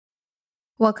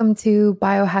Welcome to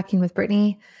Biohacking with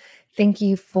Brittany. Thank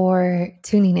you for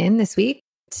tuning in this week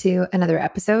to another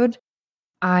episode.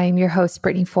 I'm your host,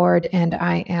 Brittany Ford, and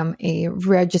I am a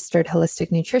registered holistic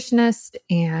nutritionist,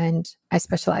 and I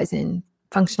specialize in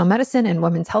functional medicine and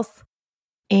women's health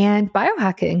and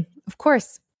biohacking, of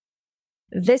course.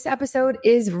 This episode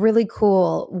is really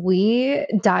cool. We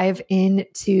dive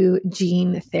into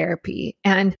gene therapy,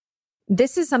 and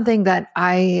this is something that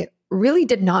I really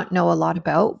did not know a lot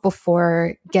about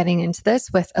before getting into this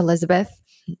with Elizabeth.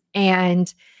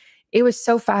 And it was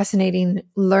so fascinating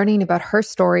learning about her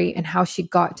story and how she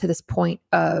got to this point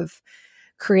of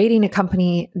creating a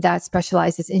company that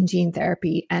specializes in gene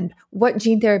therapy and what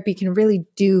gene therapy can really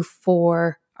do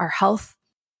for our health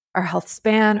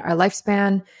span, our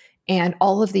lifespan, and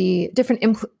all of the different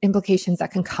implications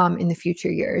that can come in the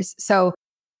future years. So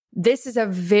this is a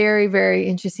very, very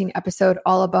interesting episode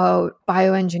all about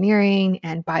bioengineering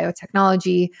and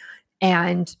biotechnology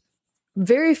and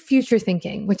very future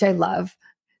thinking, which I love.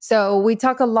 So we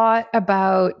talk a lot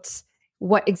about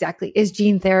what exactly is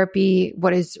gene therapy,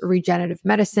 what is regenerative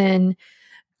medicine,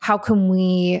 how can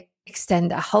we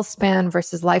extend a health span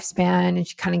versus lifespan, and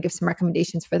she kind of gives some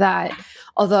recommendations for that.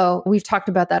 Although we've talked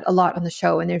about that a lot on the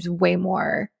show, and there's way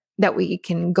more that we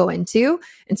can go into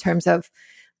in terms of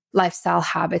lifestyle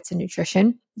habits and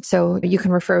nutrition. So you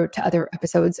can refer to other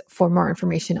episodes for more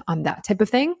information on that type of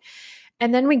thing.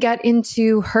 And then we get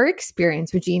into her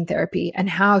experience with gene therapy and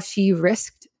how she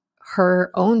risked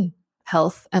her own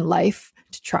health and life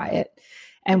to try it,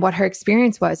 and what her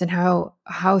experience was, and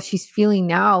how she's feeling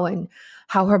now, and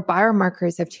how her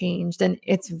biomarkers have changed. And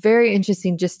it's very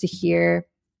interesting just to hear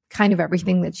kind of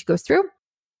everything that she goes through.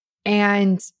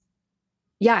 And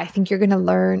yeah, I think you're going to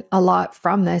learn a lot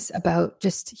from this about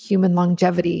just human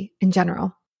longevity in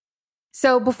general.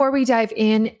 So before we dive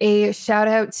in, a shout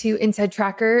out to Inside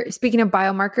Tracker. Speaking of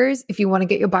biomarkers, if you want to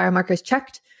get your biomarkers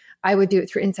checked, I would do it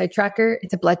through Inside Tracker.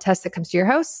 It's a blood test that comes to your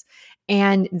house.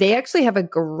 And they actually have a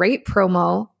great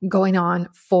promo going on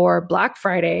for Black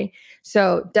Friday.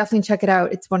 So definitely check it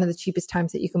out. It's one of the cheapest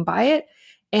times that you can buy it.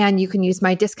 And you can use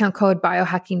my discount code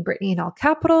BiohackingBrittany in all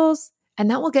capitals. And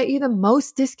that will get you the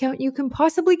most discount you can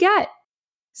possibly get.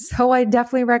 So I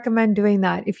definitely recommend doing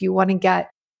that if you want to get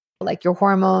like your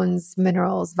hormones,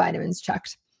 minerals, vitamins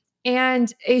checked.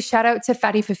 And a shout out to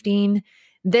Fatty 15.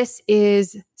 This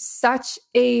is such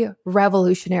a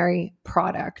revolutionary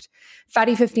product.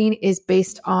 Fatty 15 is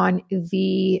based on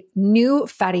the new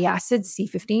fatty acid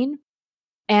C15.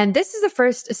 And this is the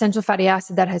first essential fatty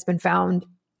acid that has been found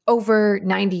over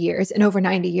 90 years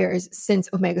since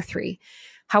omega-3.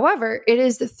 However, it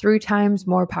is 3 times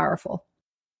more powerful.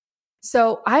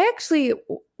 So I actually,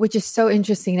 which is so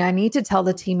interesting, I need to tell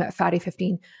the team at Fatty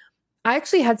 15, I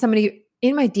actually had somebody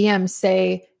in my DM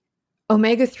say,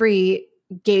 omega-3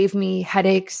 gave me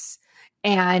headaches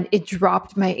and it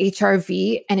dropped my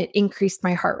HRV and it increased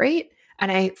my heart rate.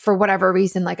 And I, for whatever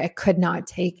reason, I could not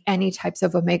take any types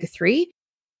of omega-3.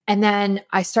 And then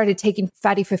I started taking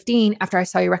Fatty 15 after I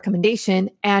saw your recommendation,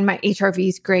 and my HRV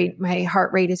is great. My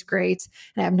heart rate is great,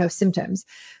 and I have no symptoms.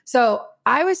 So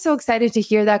I was so excited to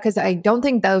hear that because I don't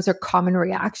think those are common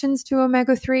reactions to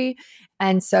omega-3.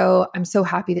 And so I'm so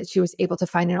happy that she was able to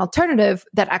find an alternative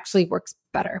that actually works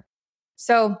better.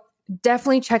 So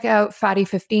definitely check out Fatty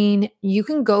 15. You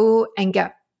can go and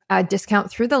get a discount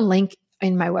through the link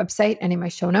in my website and in my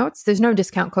show notes. There's no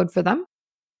discount code for them,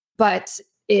 but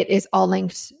it is all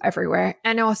linked everywhere.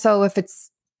 And also, if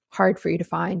it's hard for you to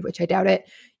find, which I doubt it,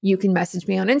 you can message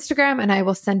me on Instagram and I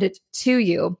will send it to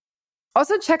you.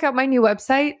 Also, check out my new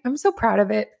website. I'm so proud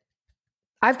of it.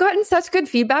 I've gotten such good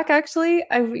feedback, actually.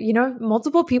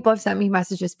 Multiple people have sent me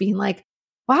messages being like,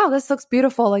 wow, this looks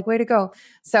beautiful. Way to go.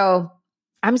 So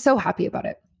I'm so happy about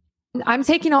it. I'm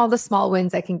taking all the small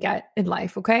wins I can get in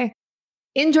life, okay?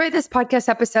 Enjoy this podcast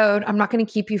episode. I'm not going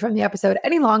to keep you from the episode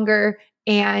any longer.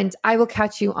 And I will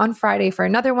catch you on Friday for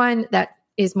another one that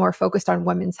is more focused on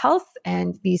women's health.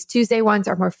 And these Tuesday ones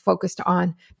are more focused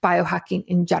on biohacking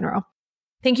in general.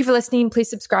 Thank you for listening. Please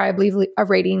subscribe, leave a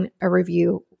rating, a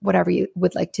review, whatever you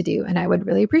would like to do. And I would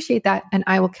really appreciate that. And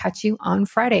I will catch you on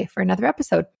Friday for another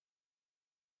episode.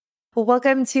 Well,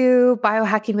 welcome to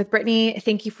Biohacking with Brittany.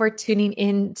 Thank you for tuning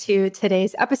in to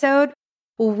today's episode.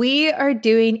 We are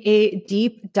doing a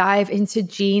deep dive into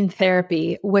gene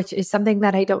therapy, which is something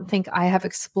that I don't think I have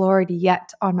explored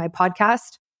yet on my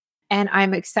podcast. And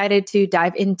I'm excited to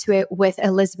dive into it with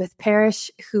Elizabeth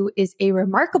Parrish, who is a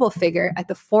remarkable figure at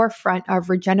the forefront of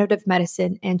regenerative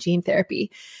medicine and gene therapy.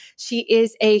 She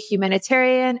is a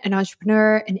humanitarian, an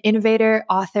entrepreneur, an innovator,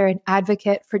 author, and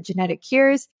advocate for genetic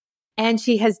cures. And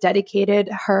she has dedicated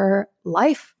her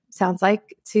life sounds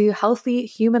like, to healthy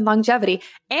human longevity.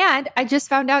 And I just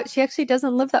found out she actually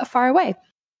doesn't live that far away.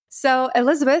 So,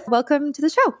 Elizabeth, welcome to the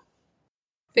show.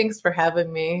 Thanks for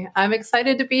having me. I'm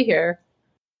excited to be here.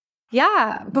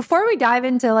 Yeah. Before we dive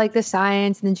into like the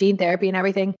science and the gene therapy and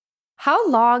everything, how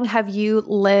long have you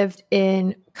lived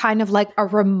in kind of like a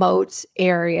remote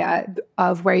area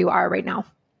of where you are right now?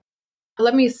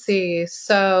 Let me see.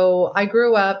 So I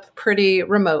grew up pretty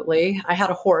remotely. I had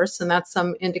a horse, and that's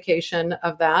some indication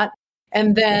of that.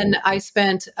 And then I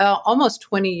spent almost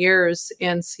 20 years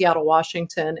in Seattle,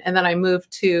 Washington. And then I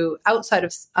moved to outside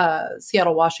of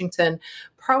Seattle, Washington,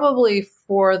 probably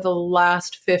for the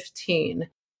last 15.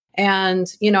 And,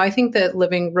 I think that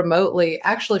living remotely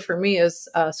actually for me is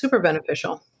super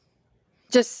beneficial.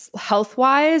 Just health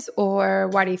wise, or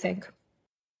why do you think?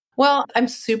 Well, I'm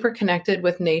super connected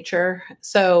with nature.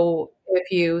 So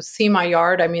if you see my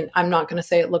yard, I mean, I'm not going to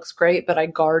say it looks great, but I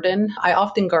garden. I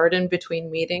often garden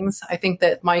between meetings. I think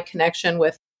that my connection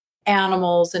with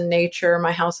animals and nature,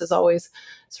 my house is always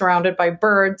surrounded by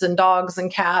birds and dogs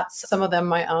and cats, some of them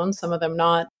my own, some of them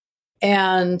not.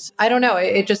 And I don't know,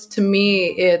 it just, to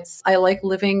me, I like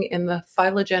living in the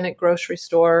phylogenetic grocery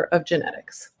store of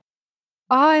genetics.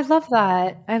 Oh, I love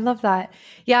that. I love that.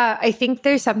 Yeah, I think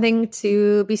there's something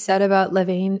to be said about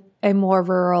living a more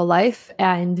rural life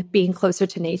and being closer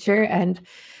to nature and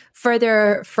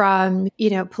further from,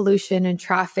 pollution and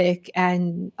traffic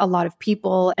and a lot of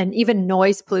people and even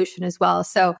noise pollution as well.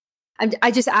 So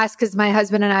I just ask because my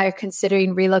husband and I are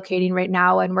considering relocating right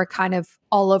now and we're kind of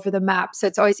all over the map. So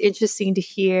it's always interesting to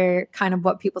hear kind of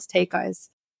what people's take is.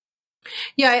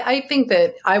 Yeah, I think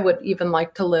that I would even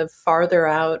like to live farther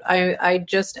out. I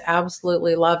just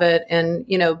absolutely love it. And,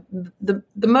 the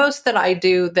most that I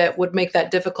do that would make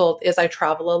that difficult is I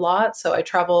travel a lot. So I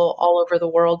travel all over the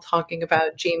world talking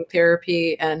about gene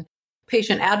therapy and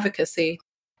patient advocacy.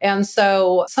 And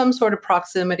so some sort of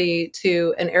proximity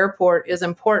to an airport is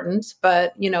important.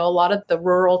 But, a lot of the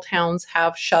rural towns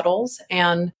have shuttles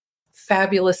and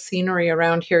fabulous scenery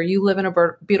around here. You live in a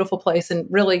beautiful place, and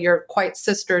really you're quite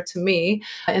sister to me.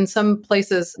 In some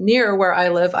places near where I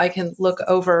live, I can look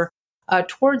over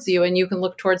towards you and you can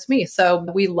look towards me. So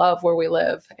we love where we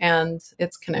live and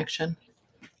it's connection.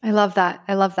 I love that.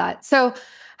 I love that. So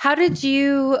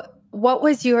what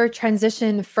was your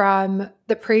transition from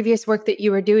the previous work that you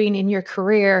were doing in your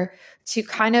career to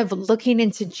kind of looking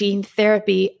into gene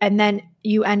therapy? And then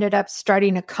you ended up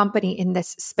starting a company in this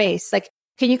space. Like,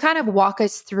 can you kind of walk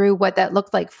us through what that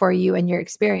looked like for you and your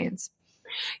experience?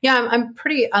 Yeah, I'm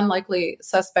pretty unlikely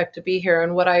suspect to be here.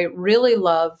 And what I really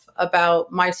love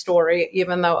about my story,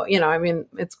 even though,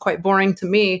 it's quite boring to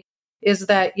me, is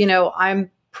that,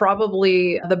 I'm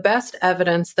probably the best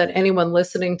evidence that anyone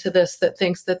listening to this that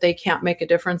thinks that they can't make a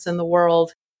difference in the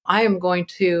world, I am going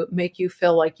to make you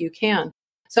feel like you can.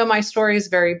 So my story is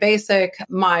very basic.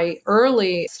 My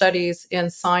early studies in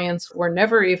science were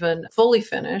never even fully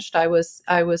finished. I was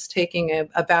taking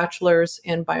a bachelor's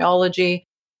in biology,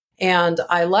 and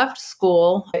I left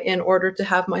school in order to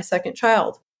have my second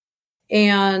child.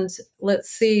 And let's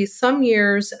see, some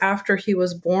years after he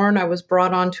was born, I was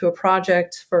brought onto a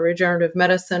project for regenerative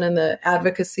medicine and the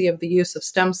advocacy of the use of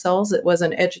stem cells. It was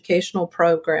an educational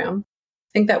program.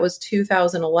 I think that was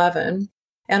 2011.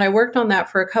 And I worked on that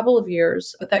for a couple of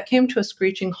years, but that came to a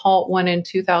screeching halt when in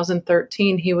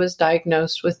 2013, he was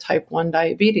diagnosed with type 1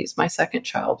 diabetes. My second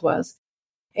child was.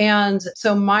 And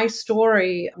so my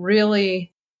story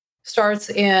really starts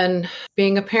in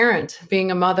being a parent,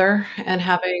 being a mother, and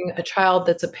having a child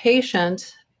that's a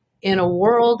patient in a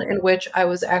world in which I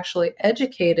was actually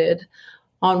educated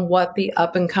on what the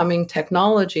up and coming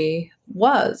technology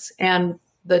was. And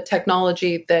the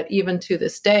technology that even to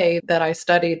this day that I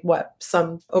studied,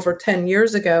 some over 10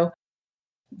 years ago,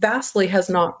 vastly has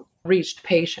not reached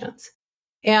patients.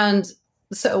 And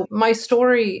so my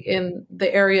story in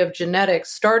the area of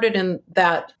genetics started in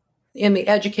the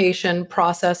education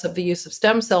process of the use of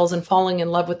stem cells and falling in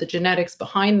love with the genetics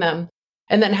behind them.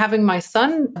 And then having my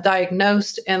son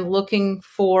diagnosed and looking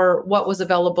for what was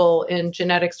available in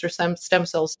genetics or stem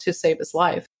cells to save his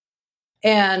life.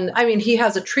 And I mean, he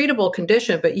has a treatable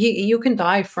condition, but you can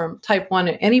die from type 1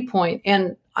 at any point.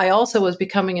 And I also was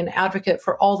becoming an advocate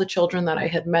for all the children that I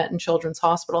had met in Children's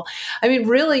Hospital. I mean,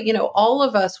 really, all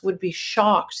of us would be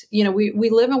shocked. We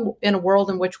live in a world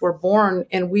in which we're born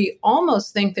and we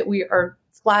almost think that we are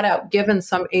flat out given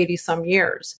some 80 some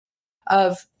years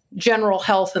of general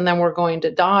health and then we're going to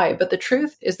die. But the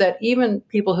truth is that even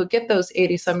people who get those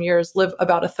 80 some years live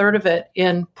about a third of it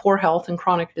in poor health and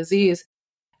chronic disease.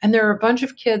 And there are a bunch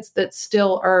of kids that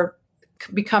still are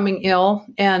becoming ill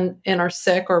and are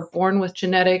sick or born with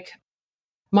genetic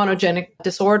monogenic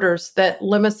disorders that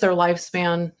limits their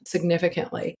lifespan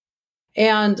significantly.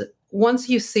 And once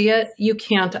you see it, you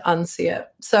can't unsee it.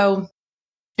 So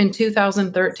in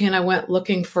 2013, I went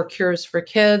looking for cures for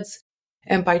kids.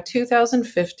 And by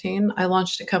 2015, I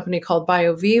launched a company called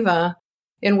BioViva,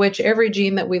 in which every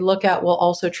gene that we look at will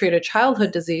also treat a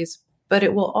childhood disease, but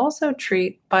it will also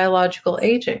treat biological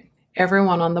aging,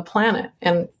 everyone on the planet.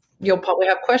 And you'll probably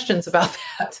have questions about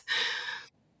that.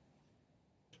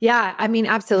 Yeah, I mean,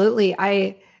 absolutely.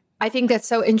 I think that's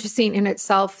so interesting in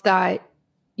itself that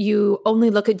you only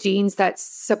look at genes that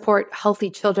support healthy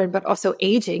children, but also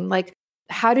aging. Like,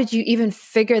 how did you even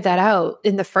figure that out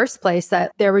in the first place,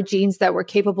 that there were genes that were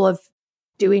capable of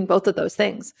doing both of those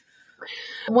things?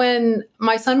 When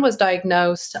my son was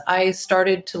diagnosed, I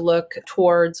started to look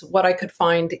towards what I could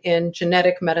find in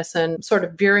genetic medicine, sort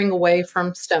of veering away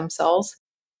from stem cells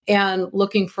and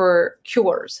looking for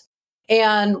cures.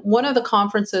 And one of the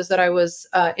conferences that I was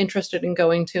interested in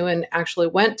going to and actually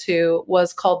went to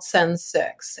was called Sen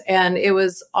 6. And it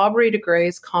was Aubrey de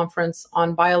Grey's conference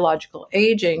on biological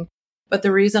aging. But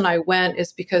the reason I went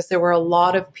is because there were a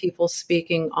lot of people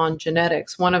speaking on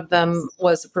genetics. One of them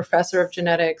was a professor of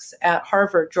genetics at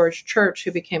Harvard, George Church,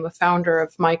 who became a founder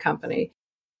of my company.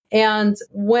 And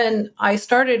when I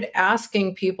started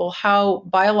asking people how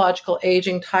biological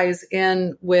aging ties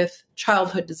in with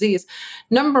childhood disease,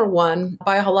 number one,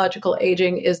 biological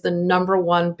aging is the number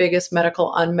one biggest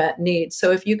medical unmet need.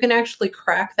 So if you can actually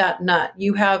crack that nut,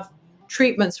 you have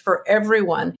treatments for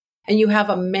everyone and you have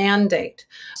a mandate.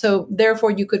 So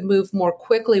therefore you could move more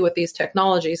quickly with these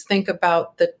technologies. Think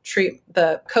about the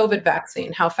COVID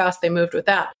vaccine, how fast they moved with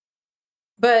that.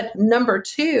 But number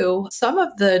two, some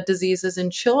of the diseases in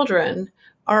children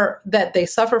that they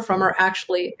suffer from are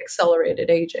actually accelerated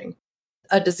aging.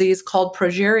 A disease called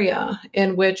progeria,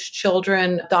 in which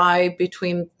children die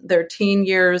between their teen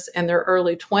years and their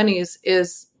early 20s,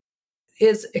 is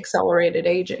accelerated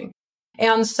aging.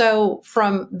 And so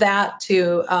from that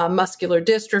to muscular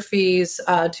dystrophies,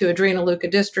 to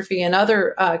adrenoleukodystrophy and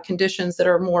other conditions that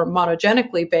are more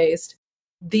monogenically based,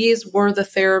 these were the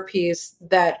therapies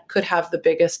that could have the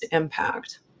biggest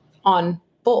impact on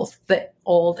both the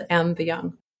old and the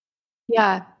young.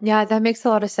 Yeah, that makes a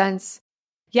lot of sense.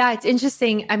 Yeah, it's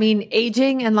interesting. I mean,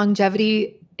 aging and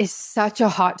longevity is such a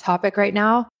hot topic right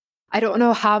now. I don't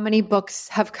know how many books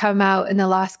have come out in the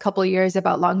last couple of years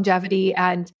about longevity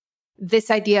and this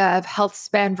idea of health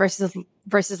span versus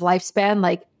lifespan,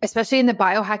 like especially in the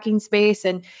biohacking space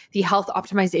and the health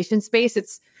optimization space.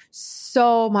 It's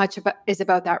so much is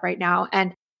about that right now.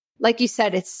 And like you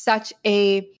said, it's such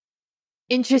a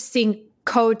interesting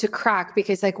code to crack,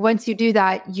 because like once you do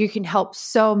that, you can help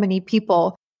so many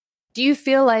people. Do you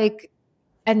feel like,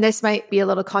 and this might be a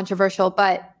little controversial,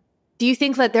 but do you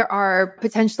think that there are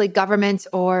potentially governments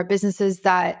or businesses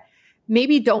that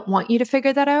maybe don't want you to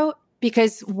figure that out?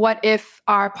 Because what if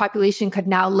our population could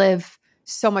now live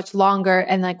so much longer,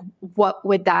 and like what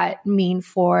would that mean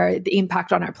for the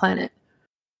impact on our planet?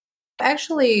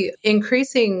 Actually,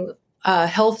 increasing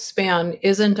health span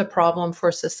isn't a problem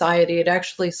for society. It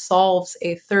actually solves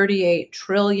a $38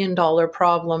 trillion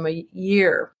problem a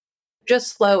year.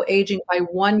 Just slow aging by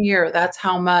 1 year. That's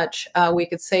how much we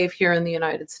could save here in the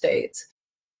United States.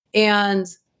 And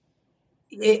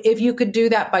if you could do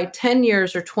that by 10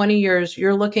 years or 20 years,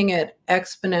 you're looking at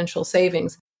exponential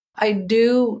savings. I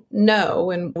do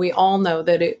know, and we all know,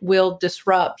 that it will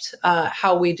disrupt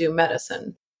how we do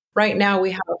medicine. Right now,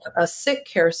 we have a sick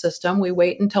care system. We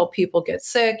wait until people get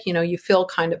sick. You know, you feel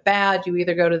kind of bad. You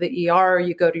either go to the ER or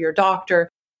you go to your doctor,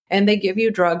 and they give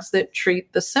you drugs that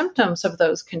treat the symptoms of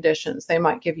those conditions. They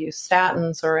might give you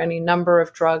statins or any number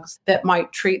of drugs that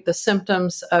might treat the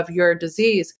symptoms of your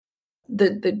disease.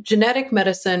 The genetic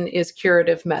medicine is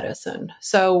curative medicine.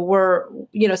 So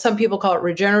some people call it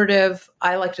regenerative.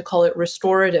 I like to call it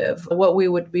restorative. What we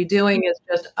would be doing is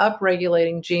just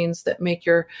upregulating genes that make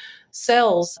your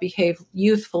cells behave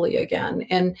youthfully again.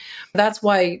 And that's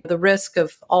why the risk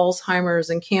of Alzheimer's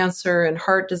and cancer and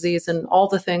heart disease and all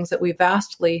the things that we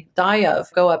vastly die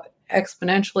of go up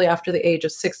exponentially after the age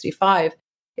of 65.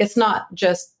 It's not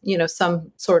just,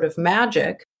 some sort of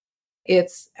magic.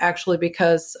 It's actually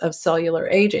because of cellular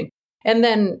aging. And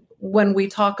then when we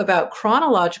talk about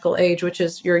chronological age, which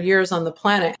is your years on the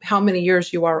planet, how many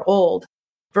years you are old,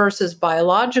 versus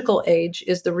biological age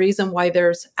is the reason why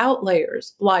there's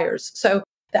liars. So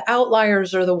the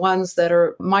outliers are the ones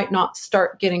that might not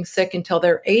start getting sick until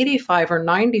they're 85 or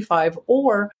 95,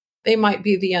 or they might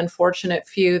be the unfortunate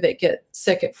few that get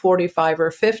sick at 45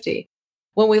 or 50.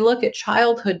 When we look at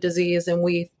childhood disease and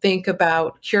we think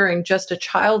about curing just a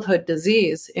childhood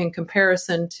disease in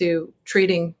comparison to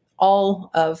treating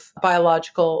all of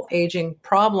biological aging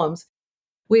problems,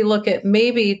 we look at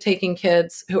maybe taking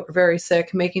kids who are very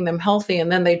sick, making them healthy, and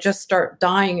then they just start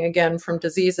dying again from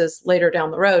diseases later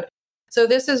down the road. So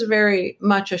this is very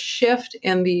much a shift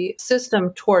in the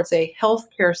system towards a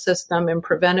healthcare system and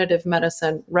preventative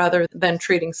medicine rather than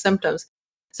treating symptoms.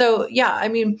 So yeah, I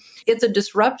mean, it's a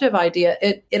disruptive idea.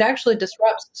 It actually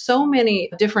disrupts so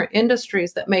many different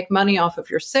industries that make money off of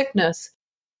your sickness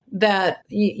that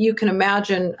you can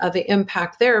imagine the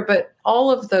impact there. But all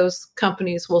of those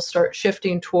companies will start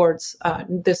shifting towards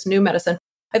this new medicine.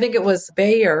 I think it was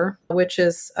Bayer, which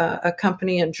is a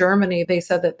company in Germany. They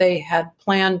said that they had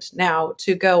planned now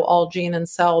to go all gene and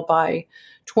cell by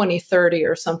 2030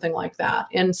 or something like that.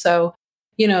 And so,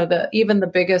 even the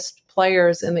biggest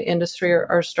players in the industry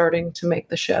are starting to make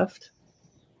the shift.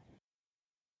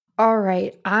 All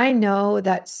right. I know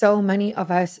that so many of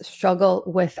us struggle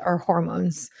with our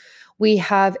hormones. We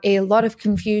have a lot of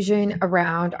confusion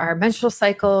around our menstrual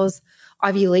cycles,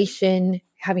 ovulation,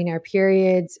 having our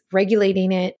periods,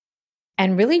 regulating it,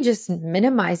 and really just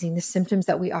minimizing the symptoms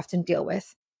that we often deal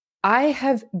with. I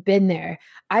have been there.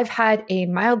 I've had a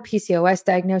mild PCOS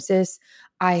diagnosis.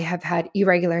 I have had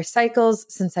irregular cycles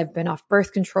since I've been off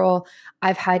birth control.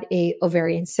 I've had a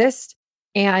ovarian cyst.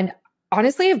 And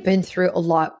honestly, I've been through a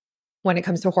lot when it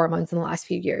comes to hormones in the last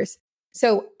few years.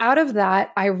 So out of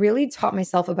that, I really taught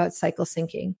myself about cycle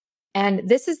syncing. And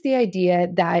this is the idea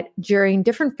that during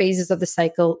different phases of the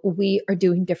cycle, we are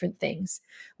doing different things.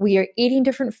 We are eating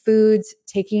different foods,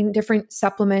 taking different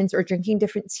supplements, or drinking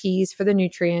different teas for the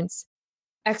nutrients,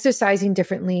 exercising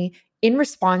differently in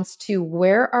response to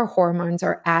where our hormones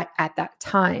are at that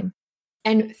time.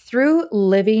 And through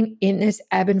living in this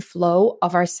ebb and flow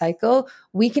of our cycle,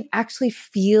 we can actually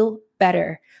feel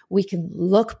better. We can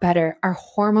look better. Our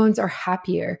hormones are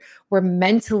happier. We're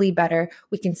mentally better.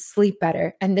 We can sleep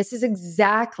better. And this is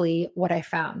exactly what I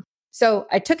found. So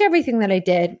I took everything that I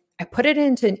did, I put it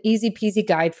into an easy peasy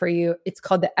guide for you. It's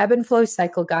called the Ebb and Flow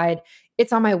Cycle Guide.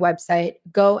 It's on my website.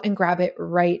 Go and grab it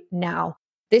right now.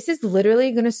 This is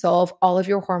literally going to solve all of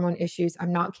your hormone issues.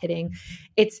 I'm not kidding.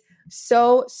 It's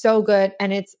so good.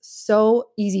 And it's so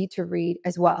easy to read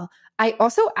as well. I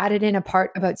also added in a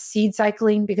part about seed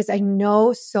cycling because I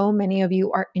know so many of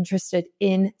you are interested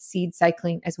in seed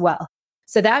cycling as well.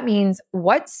 So that means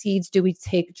what seeds do we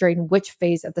take during which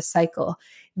phase of the cycle?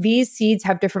 These seeds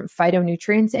have different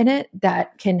phytonutrients in it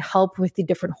that can help with the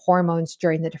different hormones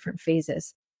during the different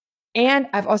phases. And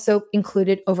I've also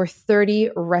included over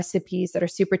 30 recipes that are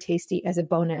super tasty as a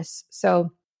bonus.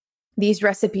 So these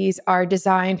recipes are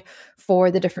designed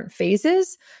for the different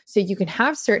phases. So you can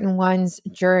have certain ones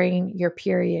during your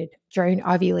period, during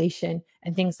ovulation,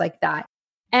 and things like that.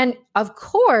 And of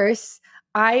course,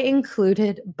 I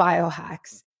included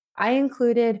biohacks. I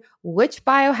included which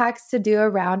biohacks to do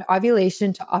around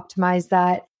ovulation to optimize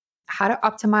that, how to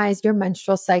optimize your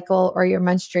menstrual cycle or your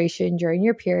menstruation during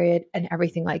your period, and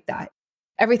everything like that.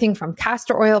 Everything from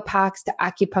castor oil packs to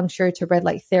acupuncture to red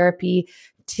light therapy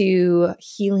to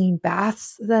healing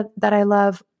baths that I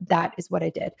love. That is what I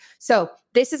did. So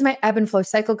this is my Ebb and Flow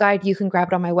Cycle Guide. You can grab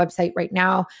it on my website right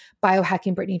now,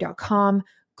 biohackingbrittany.com.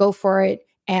 Go for it.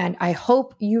 And I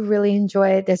hope you really enjoy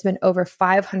it. There's been over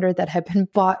 500 that have been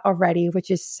bought already, which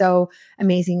is so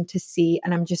amazing to see.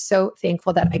 And I'm just so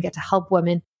thankful that I get to help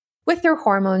women with their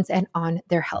hormones and on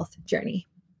their health journey.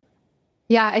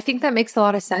 Yeah, I think that makes a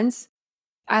lot of sense.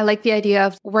 I like the idea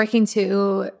of working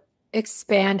to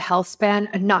expand health span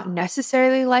and not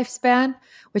necessarily lifespan,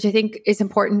 which I think is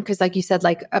important because like you said,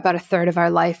 like about a third of our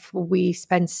life we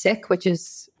spend sick, which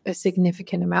is a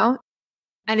significant amount.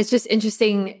 And it's just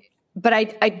interesting, but I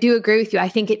do agree with you. I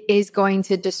think it is going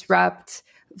to disrupt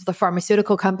the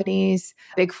pharmaceutical companies,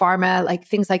 big pharma, like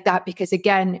things like that, because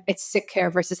again, it's sick care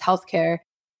versus healthcare.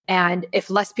 And if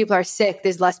less people are sick,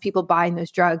 there's less people buying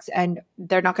those drugs and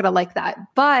they're not going to like that.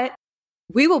 But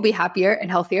we will be happier and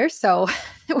healthier. So,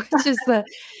 which is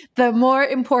the more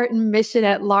important mission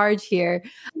at large here.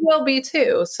 Will be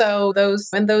too. So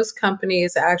when those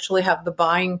companies actually have the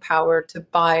buying power to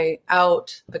buy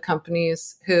out the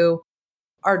companies who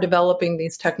are developing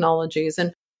these technologies.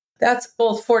 And that's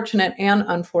both fortunate and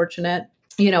unfortunate.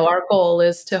 Our goal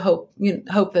is to hope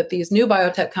that these new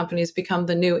biotech companies become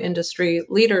the new industry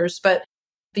leaders. But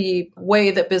the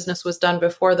way that business was done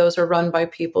before, those are run by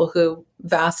people who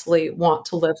vastly want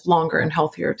to live longer and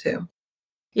healthier too.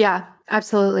 Yeah,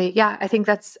 absolutely. Yeah, I think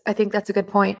that's a good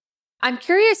point. I'm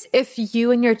curious if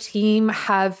you and your team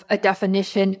have a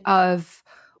definition of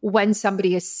when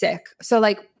somebody is sick. So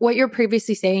like what you're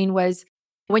previously saying was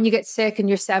when you get sick in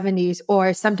your 70s,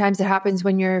 or sometimes it happens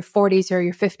when you're 40s or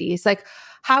your 50s. Like,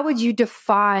 how would you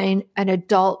define an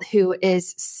adult who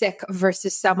is sick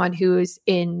versus someone who's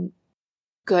in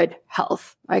good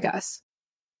health, I guess?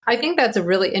 I think that's a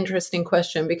really interesting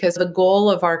question, because the goal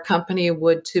of our company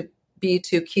would be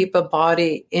to keep a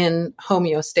body in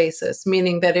homeostasis,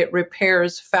 meaning that it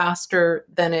repairs faster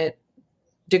than it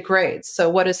degrades. So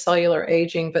what is cellular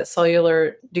aging but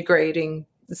cellular degrading,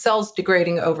 cells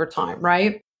degrading over time,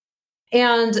 right?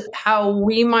 And how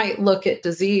we might look at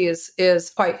disease is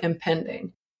quite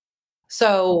impending.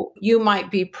 So you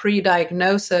might be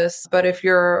pre-diagnosis, but if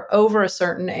you're over a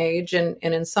certain age, and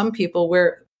in some people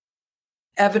where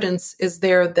evidence is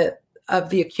there that of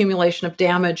the accumulation of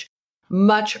damage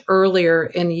much earlier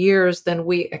in years than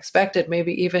we expected,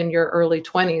 maybe even your early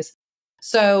 20s.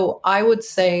 So I would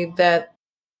say that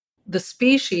the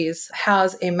species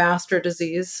has a master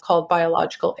disease called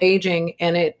biological aging,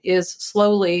 and it is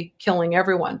slowly killing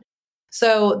everyone.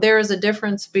 So there is a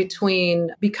difference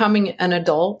between becoming an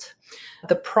adult,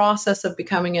 the process of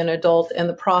becoming an adult, and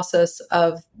the process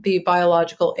of the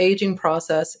biological aging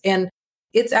process. And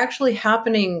it's actually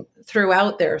happening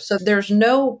throughout there. So there's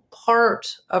no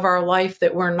part of our life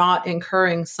that we're not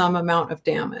incurring some amount of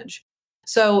damage.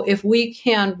 So if we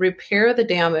can repair the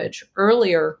damage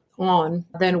earlier on,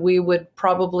 then we would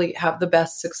probably have the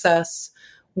best success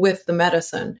with the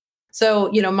medicine.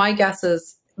 So, my guess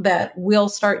is that we'll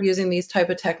start using these type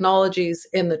of technologies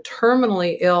in the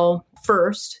terminally ill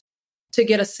first to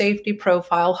get a safety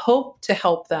profile, hope to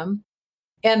help them.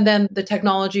 And then the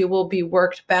technology will be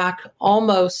worked back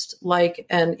almost like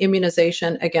an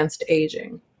immunization against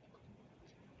aging.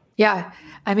 Yeah.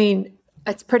 I mean,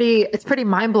 it's pretty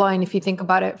mind-blowing if you think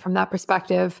about it from that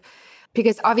perspective,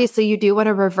 because obviously you do want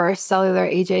to reverse cellular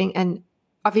aging, and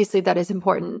obviously that is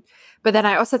important. But then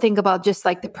I also think about just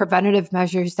like the preventative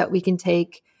measures that we can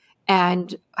take,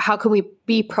 and how can we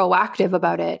be proactive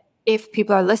about it if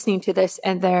people are listening to this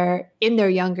and they're in their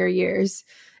younger years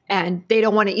and they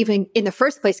don't want to even in the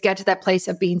first place get to that place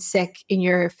of being sick in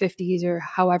your 50s or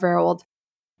however old.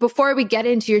 Before we get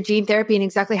into your gene therapy and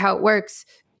exactly how it works,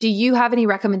 do you have any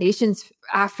recommendations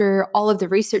after all of the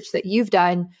research that you've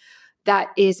done that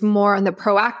is more on the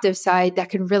proactive side that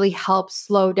can really help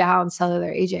slow down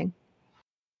cellular aging?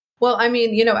 Well, I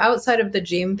mean, outside of the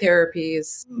gene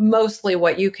therapies, mostly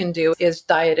what you can do is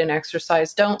diet and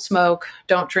exercise. Don't smoke,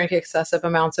 don't drink excessive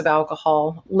amounts of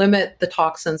alcohol, limit the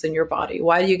toxins in your body.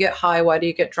 Why do you get high? Why do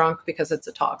you get drunk? Because it's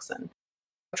a toxin.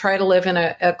 Try to live in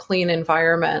a clean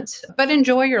environment, but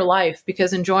enjoy your life,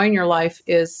 because enjoying your life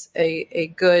is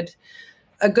a good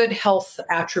health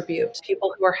attribute.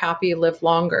 People who are happy live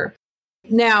longer.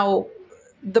 Now,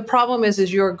 the problem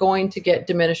is you're going to get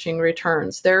diminishing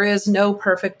returns. There is no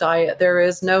perfect diet. There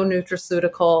is no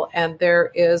nutraceutical, and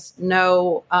there is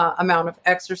no amount of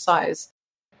exercise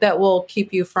that will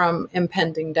keep you from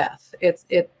impending death.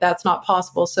 That's not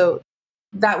possible. So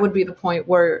that would be the point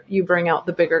where you bring out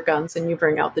the bigger guns and you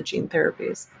bring out the gene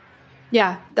therapies.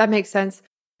 Yeah, that makes sense.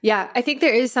 Yeah, I think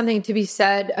there is something to be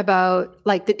said about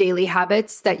like the daily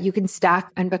habits that you can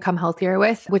stack and become healthier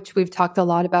with, which we've talked a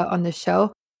lot about on this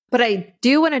show. But I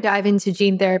do want to dive into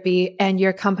gene therapy and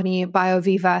your company,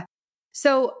 BioViva.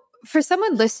 So for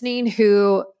someone listening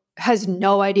who has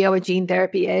no idea what gene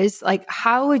therapy is, like,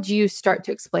 how would you start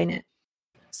to explain it?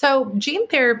 So gene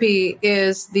therapy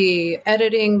is the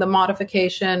editing, the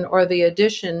modification, or the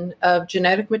addition of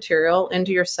genetic material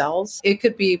into your cells. It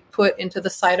could be put into the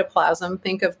cytoplasm.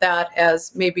 Think of that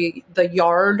as maybe the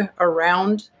yard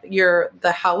around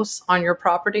the house on your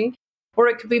property. Or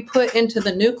it could be put into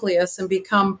the nucleus and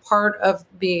become part of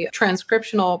the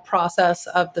transcriptional process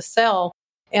of the cell.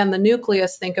 And the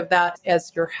nucleus, think of that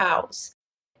as your house.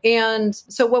 And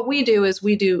so what we do is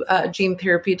we do gene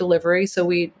therapy delivery. So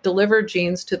we deliver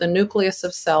genes to the nucleus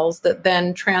of cells that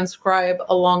then transcribe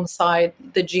alongside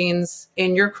the genes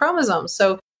in your chromosomes.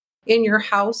 So in your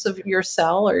house of your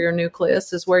cell or your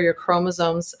nucleus is where your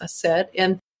chromosomes sit.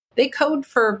 And they code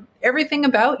for everything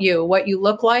about you, what you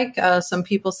look like. Some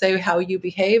people say how you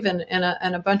behave, and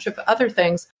a bunch of other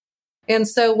things. And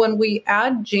so when we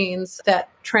add genes that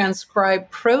transcribe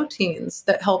proteins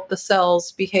that help the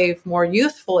cells behave more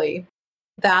youthfully,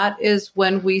 that is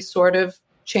when we sort of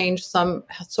change some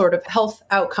sort of health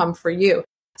outcome for you.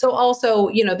 So also,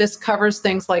 this covers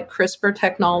things like CRISPR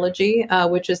technology,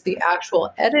 which is the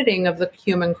actual editing of the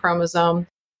human chromosome,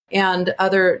 and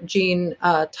other gene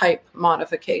type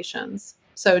modifications.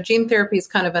 So gene therapy is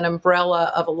kind of an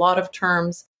umbrella of a lot of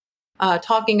terms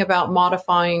talking about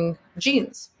modifying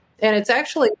genes. And it's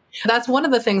actually, that's one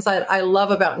of the things that I love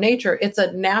about nature. It's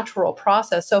a natural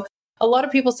process. So a lot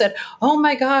of people said, oh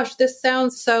my gosh, this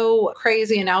sounds so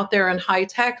crazy and out there and high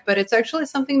tech, but it's actually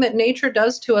something that nature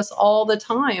does to us all the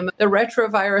time. The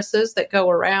retroviruses that go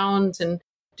around and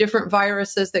different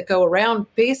viruses that go around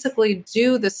basically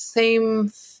do the same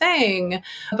thing,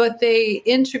 but they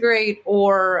integrate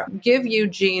or give you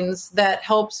genes that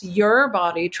helps your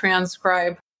body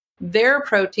transcribe their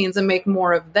proteins and make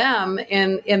more of them.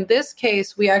 And in this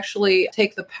case, we actually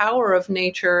take the power of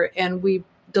nature and we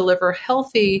deliver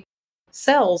healthy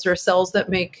cells or cells that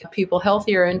make people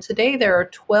healthier. And today there are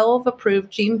 12 approved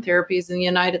gene therapies in the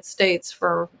United States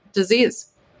for disease.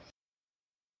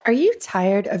 Are you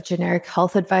tired of generic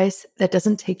health advice that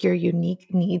doesn't take your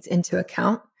unique needs into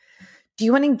account? Do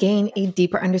you want to gain a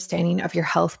deeper understanding of your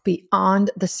health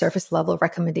beyond the surface level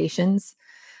recommendations?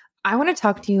 I want to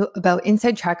talk to you about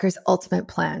Inside Tracker's ultimate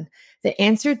plan, the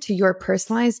answer to your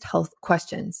personalized health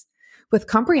questions. With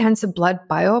comprehensive blood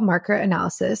biomarker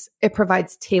analysis, it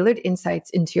provides tailored insights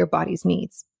into your body's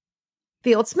needs.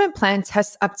 The ultimate plan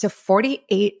tests up to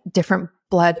 48 different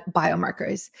blood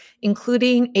biomarkers,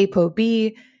 including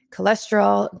ApoB,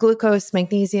 cholesterol, glucose,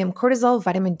 magnesium, cortisol,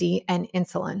 vitamin D, and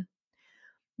insulin.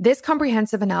 This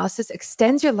comprehensive analysis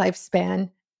extends your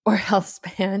lifespan or health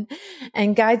span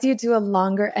and guides you to a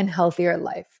longer and healthier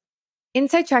life.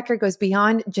 Inside Tracker goes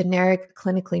beyond generic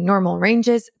clinically normal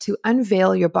ranges to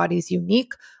unveil your body's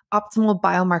unique optimal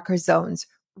biomarker zones,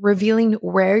 revealing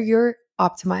where you're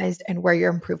optimized and where your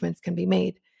improvements can be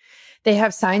made. They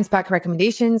have science-backed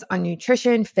recommendations on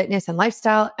nutrition, fitness, and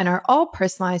lifestyle, and are all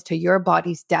personalized to your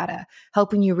body's data,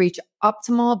 helping you reach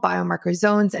optimal biomarker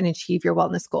zones and achieve your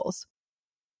wellness goals.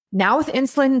 Now with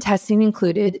insulin testing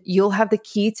included, you'll have the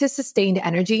key to sustained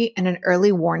energy and an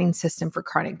early warning system for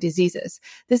chronic diseases.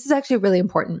 This is actually really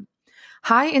important.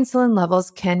 High insulin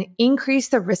levels can increase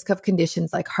the risk of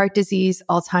conditions like heart disease,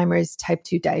 Alzheimer's, type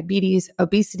 2 diabetes,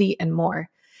 obesity, and more.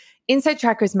 Inside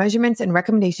Tracker's measurements and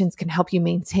recommendations can help you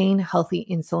maintain healthy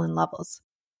insulin levels.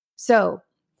 So,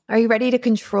 are you ready to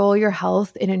control your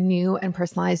health in a new and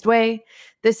personalized way?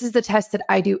 This is the test that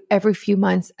I do every few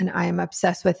months, and I am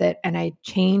obsessed with it. And I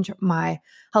change my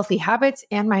healthy habits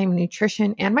and my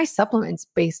nutrition and my supplements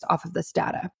based off of this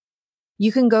data.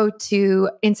 You can go to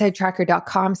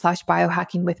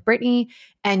insidetracker.com/biohackingwithbrittany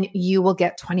and you will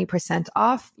get 20%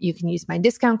 off. You can use my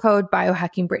discount code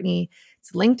biohackingbrittany.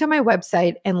 It's linked on my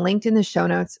website and linked in the show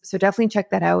notes. So definitely check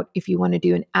that out if you want to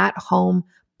do an at-home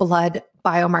blood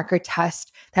biomarker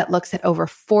test that looks at over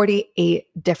 48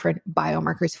 different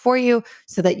biomarkers for you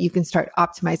so that you can start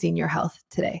optimizing your health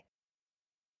today.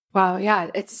 Wow. Yeah.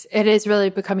 It is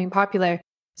really becoming popular.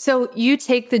 So you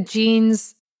take the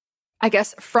genes, I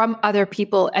guess, from other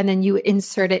people and then you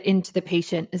insert it into the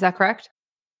patient. Is that correct?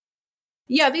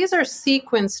 Yeah, these are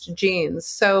sequenced genes,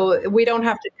 so we don't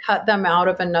have to cut them out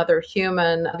of another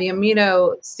human. The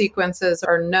amino sequences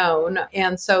are known,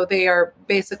 and so they are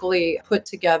basically put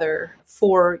together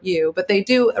for you. But they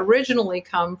do originally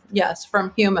come, yes,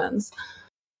 from humans.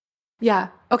 Yeah.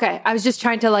 Okay. I was just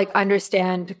trying to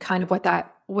understand kind of what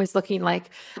that was looking like,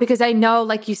 because I know,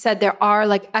 like you said, there are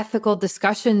ethical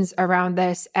discussions around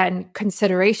this and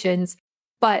considerations.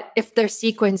 But if they're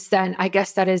sequenced, then I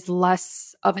guess that is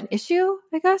less of an issue,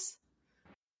 I guess.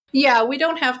 Yeah, we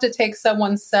don't have to take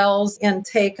someone's cells and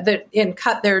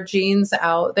cut their genes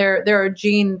out. There are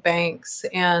gene banks,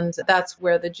 and that's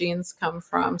where the genes come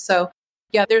from. So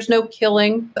yeah, there's no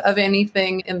killing of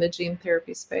anything in the gene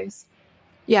therapy space.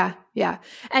 Yeah, yeah.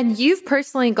 And you've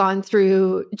personally gone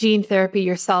through gene therapy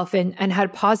yourself and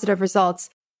had positive results.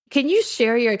 Can you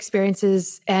share your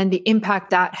experiences and the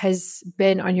impact that has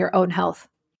been on your own health?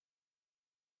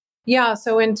 Yeah,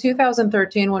 so in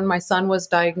 2013, when my son was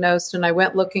diagnosed and I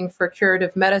went looking for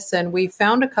curative medicine, we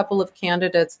found a couple of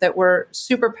candidates that were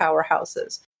super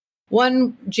powerhouses.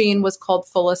 One gene was called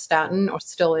follistatin, or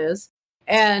still is,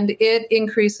 and it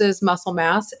increases muscle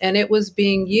mass, and it was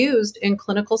being used in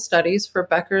clinical studies for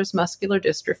Becker's muscular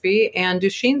dystrophy and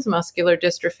Duchenne's muscular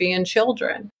dystrophy in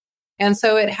children. And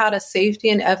so it had a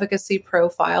safety and efficacy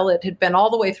profile. It had been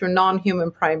all the way through non-human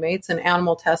primates and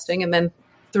animal testing, and then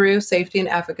through safety and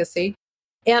efficacy.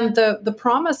 And the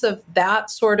promise of that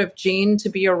sort of gene to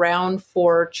be around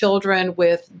for children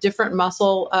with different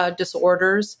muscle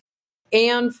disorders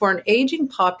and for an aging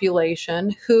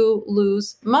population who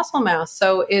lose muscle mass.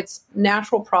 So it's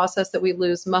natural process that we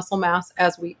lose muscle mass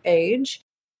as we age.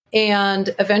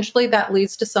 And eventually that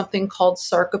leads to something called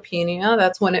sarcopenia.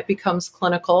 That's when it becomes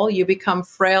clinical. You become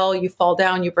frail, you fall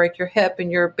down, you break your hip, and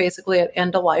you're basically at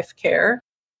end of life care.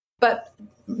 But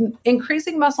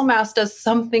increasing muscle mass does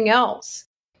something else.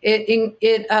 It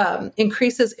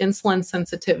increases insulin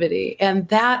sensitivity, and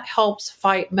that helps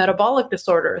fight metabolic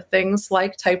disorder, things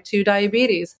like type 2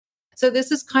 diabetes. So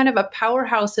this is kind of a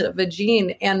powerhouse of a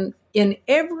gene. And in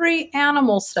every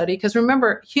animal study, because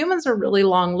remember, humans are really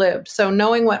long lived. So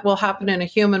knowing what will happen in a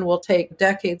human will take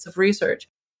decades of research.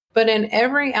 But in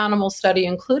every animal study,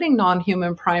 including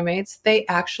non-human primates, they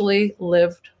actually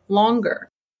lived longer.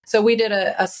 So we did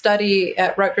a study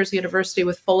at Rutgers University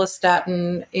with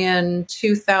follistatin in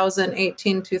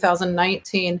 2018,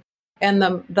 2019. And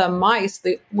the mice,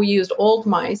 we used old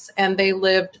mice, and they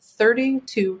lived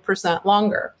 32%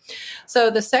 longer.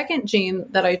 So the second gene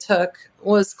that I took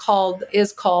is called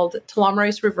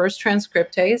telomerase reverse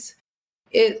transcriptase.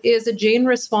 It is a gene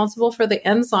responsible for the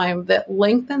enzyme that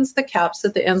lengthens the caps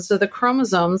at the ends of the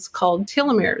chromosomes called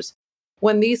telomeres.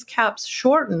 When these caps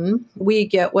shorten, we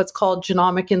get what's called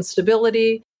genomic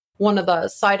instability. One of the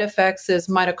side effects is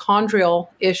mitochondrial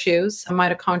issues,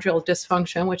 mitochondrial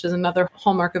dysfunction, which is another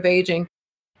hallmark of aging.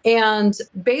 And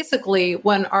basically,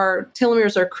 when our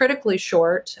telomeres are critically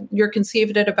short, you're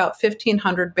conceived at about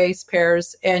 1,500 base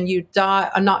pairs and you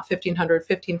die, not 1,500,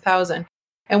 15,000.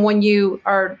 And when you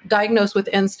are diagnosed with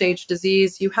end-stage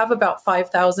disease, you have about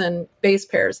 5,000 base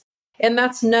pairs. And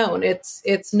that's known.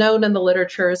 It's known in the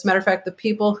literature. As a matter of fact, the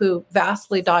people who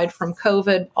vastly died from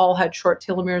COVID all had short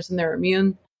telomeres in their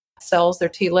immune cells, their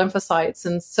T lymphocytes.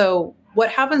 And so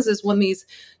what happens is when these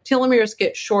telomeres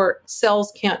get short,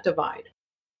 cells can't divide.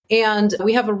 And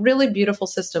we have a really beautiful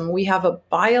system. We have a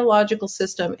biological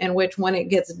system in which when it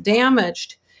gets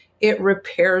damaged, it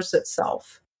repairs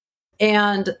itself.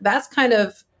 And that's kind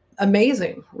of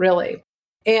amazing, really.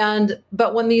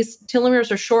 But when these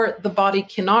telomeres are short, the body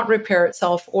cannot repair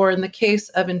itself. Or in the case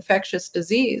of infectious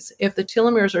disease, if the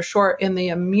telomeres are short in the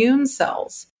immune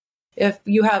cells, if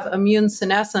you have immune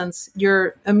senescence,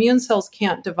 your immune cells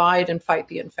can't divide and fight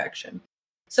the infection.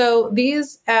 So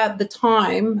these, at the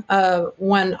time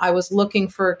when I was looking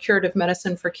for curative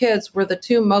medicine for kids, were the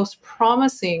two most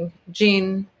promising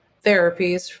gene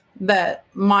therapies that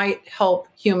might help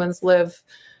humans live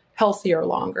healthier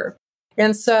longer.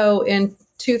 And so in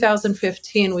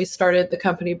 2015, we started the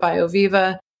company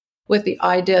BioViva with the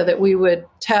idea that we would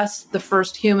test the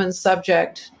first human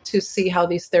subject to see how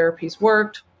these therapies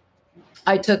worked.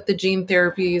 I took the gene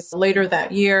therapies later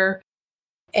that year,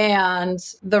 and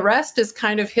the rest is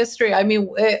kind of history. I mean,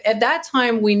 at that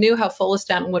time, we knew how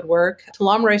follistatin would work.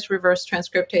 Telomerase reverse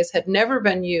transcriptase had never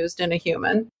been used in a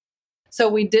human. So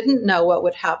we didn't know what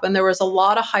would happen. There was a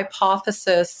lot of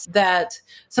hypothesis that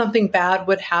something bad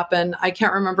would happen. I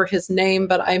can't remember his name,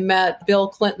 but I met Bill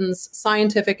Clinton's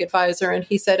scientific advisor, and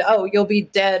he said, "Oh, you'll be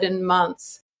dead in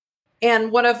months."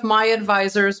 And one of my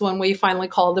advisors, when we finally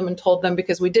called them and told them,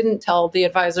 because we didn't tell the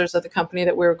advisors of the company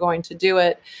that we were going to do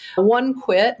it, one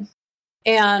quit,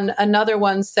 and another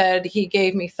one said he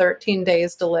gave me 13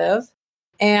 days to live.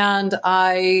 And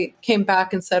I came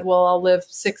back and said, "Well, I'll live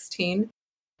 16.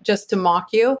 Just to mock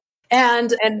you."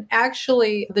 And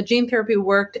actually, the gene therapy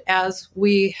worked as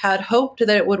we had hoped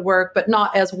that it would work, but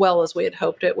not as well as we had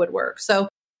hoped it would work. So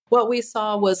what we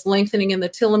saw was lengthening in the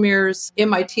telomeres in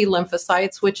my T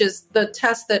lymphocytes, which is the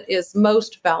test that is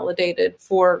most validated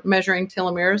for measuring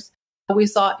telomeres. We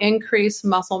saw increased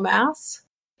muscle mass,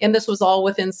 and this was all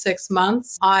within 6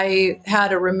 months. I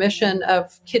had a remission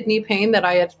of kidney pain that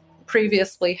I had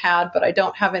previously had, but I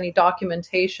don't have any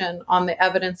documentation on the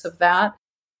evidence of that.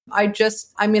 I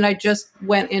just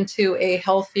went into a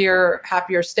healthier,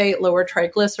 happier state, lower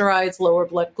triglycerides, lower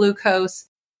blood glucose.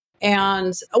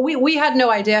 And we had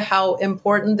no idea how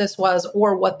important this was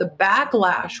or what the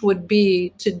backlash would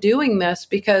be to doing this,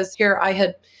 because here I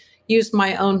had used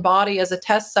my own body as a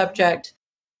test subject,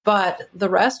 but the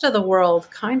rest of the world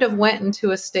kind of went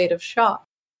into a state of shock.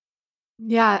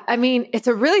 Yeah. I mean, it's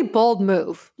a really bold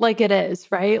move. Like it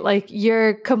is, right? Like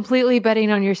you're completely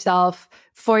betting on yourself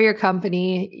for your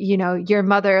company, your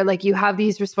mother, like you have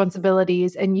these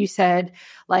responsibilities, and you said,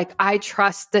 like, I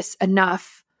trust this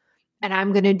enough and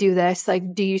I'm going to do this.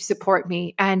 Like, do you support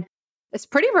me? And it's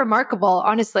pretty remarkable.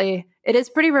 Honestly, it is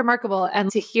pretty remarkable.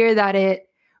 And to hear that it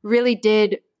really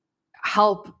did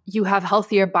help you have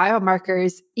healthier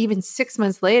biomarkers even 6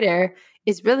 months later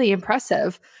is really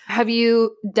impressive. Have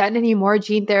you done any more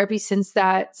gene therapy since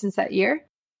that year?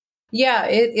 Yeah,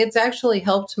 it's actually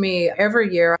helped me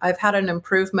every year. I've had an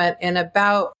improvement. In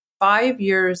about 5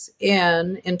 years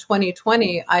in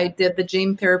 2020, I did the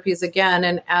gene therapies again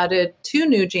and added 2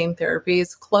 new gene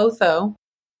therapies, Clotho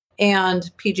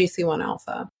and PGC1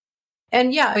 alpha.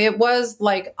 And yeah, it was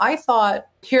like, I thought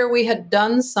here we had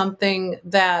done something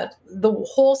that the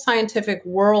whole scientific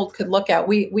world could look at.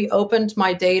 We opened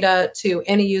my data to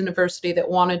any university that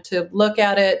wanted to look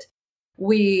at it.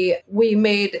 We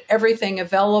made everything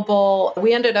available.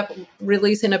 We ended up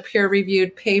releasing a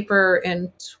peer-reviewed paper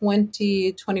in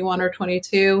 2021 or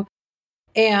 22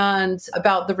 and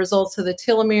about the results of the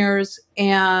telomeres.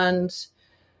 And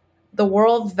the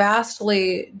world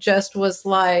vastly just was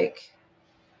like,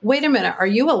 wait a minute, are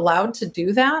you allowed to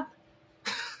do that?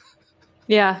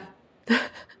 Yeah.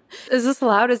 Is this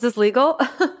allowed? Is this legal?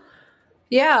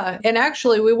 Yeah. And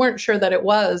actually, we weren't sure that it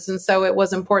was. And so it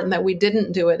was important that we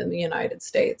didn't do it in the United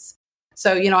States.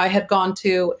 So, I had gone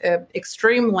to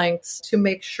extreme lengths to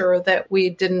make sure that we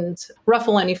didn't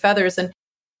ruffle any feathers. And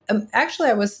actually,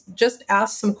 I was just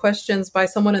asked some questions by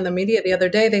someone in the media the other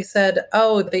day. They said,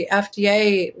 oh, the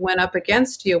FDA went up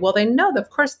against you. Well, of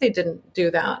course they didn't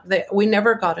do that. We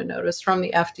never got a notice from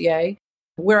the FDA.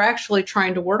 We're actually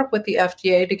trying to work with the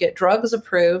FDA to get drugs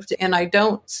approved. And I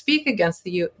don't speak against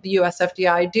the US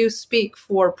FDA. I do speak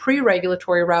for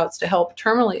pre-regulatory routes to help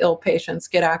terminally ill patients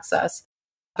get access.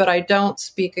 But I don't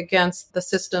speak against the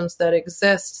systems that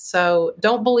exist. So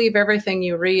don't believe everything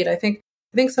you read. I think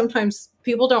sometimes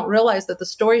people don't realize that the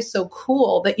story is so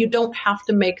cool that you don't have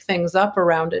to make things up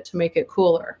around it to make it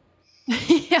cooler.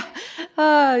 Yeah.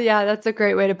 Yeah, that's a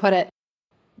great way to put it.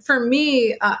 For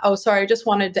me, I just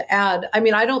wanted to add,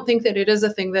 I don't think that it is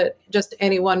a thing that just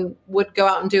anyone would go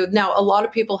out and do. Now, a lot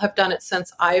of people have done it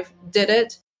since I've did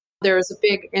it. There's a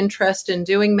big interest in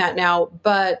doing that now,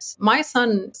 but my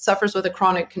son suffers with a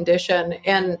chronic condition,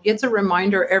 and it's a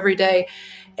reminder every day.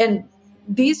 And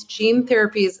these gene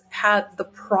therapies had the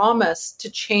promise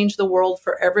to change the world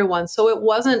for everyone. So it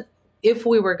wasn't if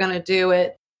we were going to do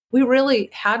it, we really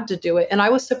had to do it. And I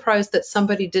was surprised that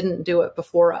somebody didn't do it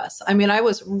before us. I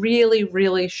was really,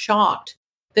 really shocked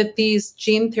that these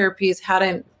gene therapies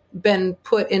hadn't been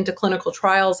put into clinical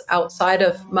trials outside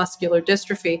of muscular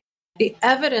dystrophy. The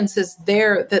evidence is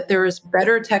there that there is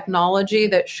better technology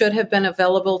that should have been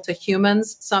available to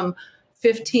humans some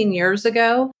 15 years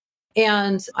ago.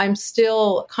 And I'm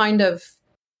still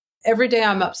every day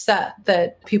I'm upset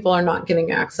that people are not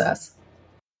getting access.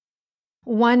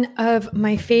 One of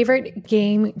my favorite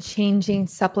game-changing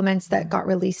supplements that got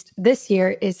released this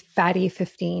year is Fatty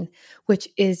 15, which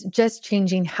is just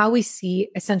changing how we see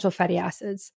essential fatty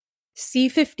acids.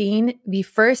 C15, the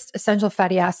first essential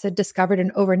fatty acid discovered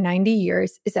in over 90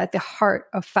 years, is at the heart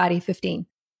of Fatty 15.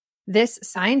 This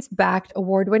science-backed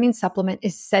award-winning supplement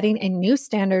is setting a new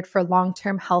standard for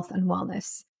long-term health and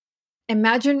wellness.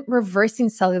 Imagine reversing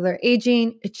cellular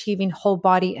aging, achieving whole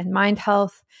body and mind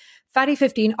health. Fatty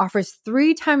 15 offers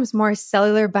 3 times more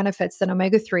cellular benefits than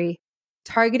omega-3,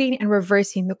 targeting and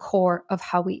reversing the core of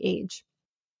how we age.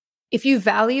 If you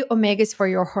value omegas for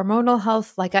your hormonal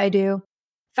health like I do,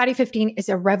 Fatty 15 is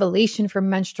a revelation for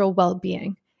menstrual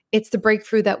well-being. It's the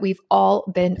breakthrough that we've all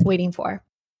been waiting for.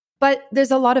 But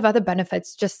there's a lot of other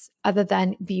benefits just other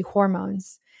than the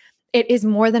hormones. It is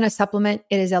more than a supplement.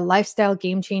 It is a lifestyle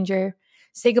game changer.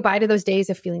 Say goodbye to those days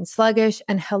of feeling sluggish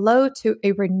and hello to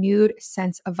a renewed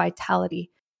sense of vitality.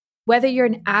 Whether you're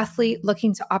an athlete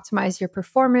looking to optimize your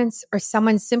performance or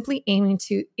someone simply aiming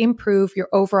to improve your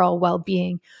overall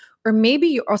well-being, or maybe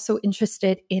you're also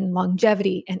interested in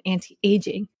longevity and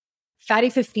anti-aging, Fatty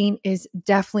 15 is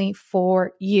definitely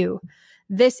for you.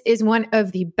 This is one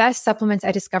of the best supplements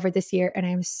I discovered this year, and I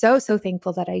am so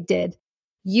thankful that I did.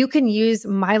 You can use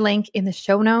my link in the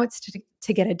show notes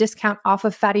to get a discount off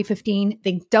of Fatty 15.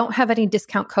 They don't have any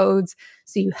discount codes,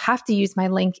 so you have to use my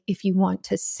link if you want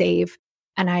to save.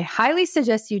 And I highly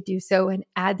suggest you do so and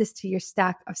add this to your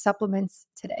stack of supplements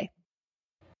today.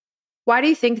 Why do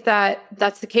you think that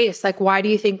that's the case? Like, why do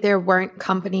you think there weren't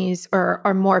companies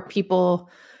or more people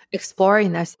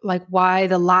exploring this? Like, why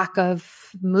the lack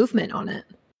of movement on it?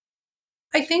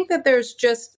 I think that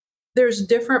there's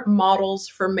different models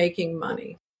for making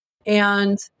money.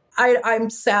 And I'm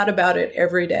sad about it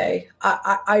every day.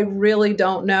 I really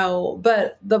don't know.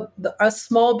 But the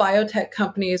small biotech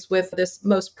companies with this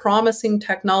most promising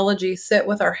technology sit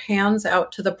with our hands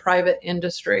out to the private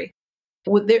industry.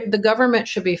 The government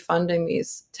should be funding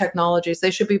these technologies.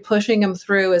 They should be pushing them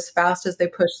through as fast as they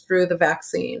push through the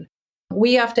vaccine.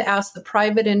 We have to ask the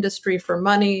private industry for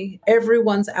money.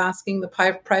 Everyone's asking the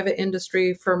private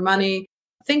industry for money.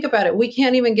 Think about it. We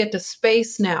can't even get to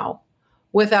space now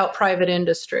without private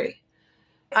industry.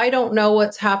 I don't know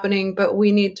what's happening, but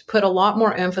we need to put a lot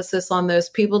more emphasis on this.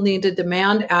 People need to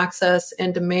demand access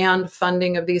and demand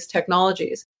funding of these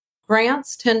technologies.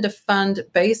 Grants tend to fund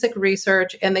basic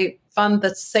research, and they fund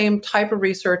the same type of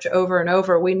research over and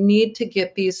over. We need to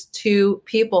get these to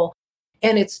people.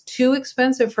 And it's too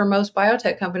expensive for most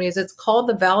biotech companies. It's called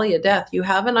the valley of death. You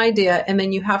have an idea, and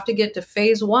then you have to get to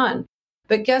phase 1.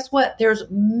 But guess what? There's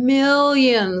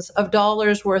millions of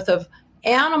dollars worth of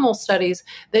animal studies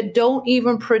that don't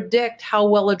even predict how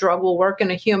well a drug will work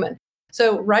in a human.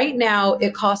 So right now,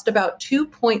 it costs about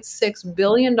 $2.6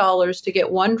 billion to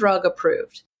get one drug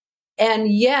approved.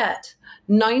 And yet,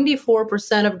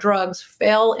 94% of drugs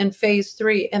fail in phase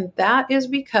 3. And that is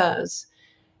because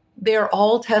they're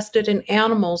all tested in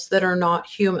animals that are not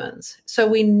humans. So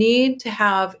we need to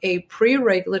have a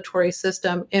pre-regulatory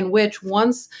system in which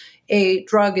once a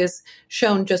drug is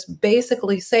shown just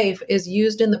basically safe, is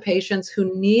used in the patients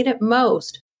who need it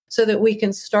most so that we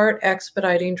can start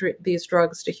expediting these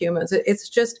drugs to humans.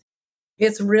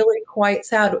 It's really quite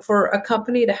sad for a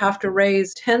company to have to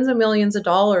raise tens of millions of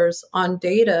dollars on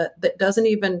data that doesn't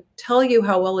even tell you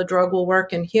how well a drug will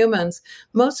work in humans.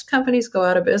 Most companies go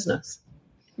out of business.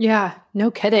 Yeah,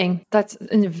 no kidding. That's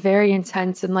very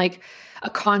intense and like a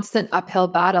constant uphill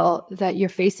battle that you're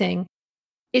facing.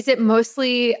 Is it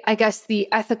mostly, I guess,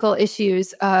 the ethical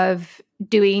issues of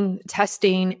doing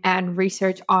testing and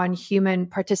research on human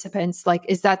participants? Like,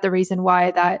 is that the reason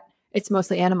why that it's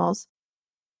mostly animals?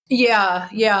 Yeah.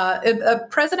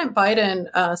 President Biden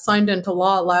signed into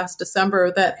law last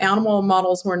December that animal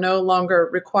models were no longer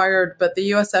required, but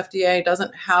the US FDA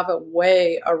doesn't have a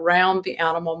way around the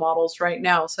animal models right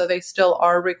now, so they still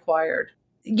are required.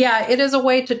 Yeah, it is a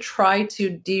way to try to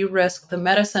de-risk the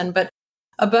medicine, but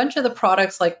a bunch of the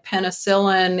products like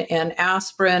penicillin and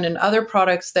aspirin and other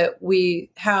products that we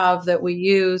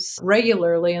use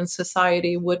regularly in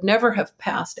society would never have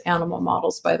passed animal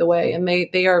models, by the way. And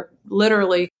they are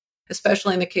literally,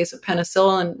 especially in the case of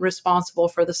penicillin, responsible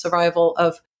for the survival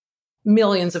of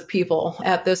millions of people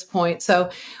at this point. So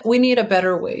we need a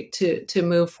better way to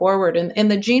move forward.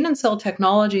 And the gene and cell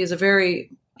technology is a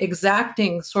very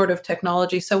exacting sort of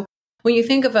technology. So when you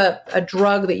think of a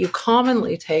drug that you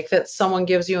commonly take that someone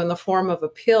gives you in the form of a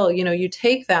pill, you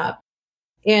take that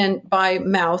in by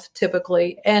mouth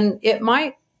typically, and it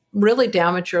might really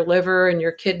damage your liver and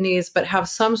your kidneys, but have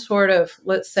some sort of,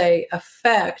 let's say,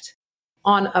 effect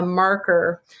on a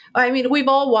marker. I mean, we've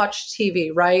all watched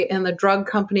TV, right? And the drug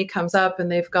company comes up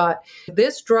and they've got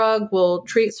this drug will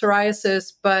treat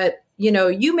psoriasis, but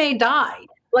you may die.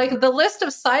 Like the list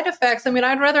of side effects. I mean,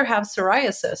 I'd rather have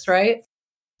psoriasis, right?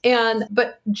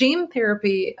 But gene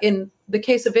therapy, in the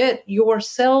case of it, your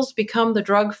cells become the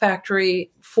drug factory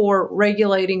for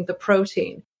regulating the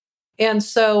protein. And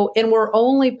we're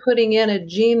only putting in a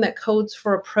gene that codes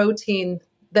for a protein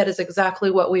that is exactly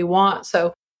what we want.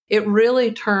 So it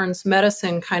really turns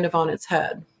medicine kind of on its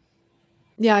head.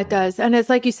 Yeah, it does. And it's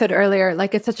like you said earlier,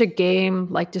 like it's such a game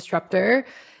like disruptor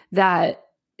that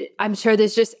I'm sure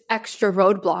there's just extra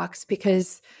roadblocks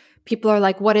because people are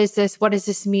like, what is this? What does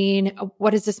this mean?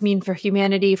 What does this mean for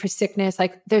humanity, for sickness?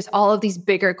 Like there's all of these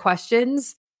bigger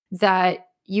questions that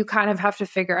you kind of have to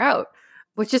figure out,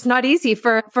 which is not easy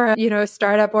for a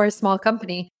startup or a small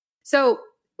company. So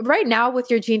right now with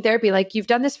your gene therapy, like you've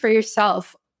done this for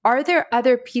yourself. Are there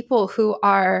other people who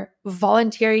are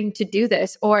volunteering to do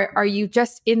this, or are you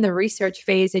just in the research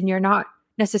phase and you're not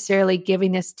necessarily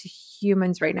giving this to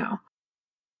humans right now?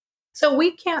 So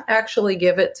we can't actually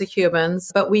give it to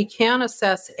humans, but we can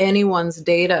assess anyone's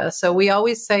data. So we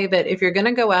always say that if you're going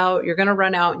to go out, you're going to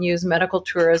run out and use medical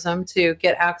tourism to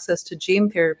get access to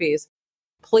gene therapies,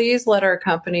 please let our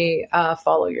company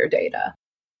follow your data,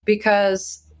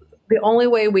 because the only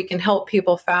way we can help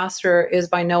people faster is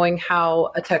by knowing how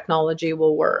a technology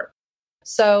will work.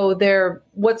 So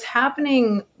what's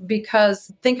happening,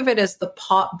 because think of it as the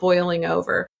pot boiling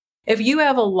over. If you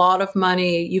have a lot of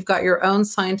money, you've got your own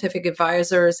scientific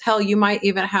advisors, hell, you might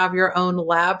even have your own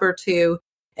lab or two,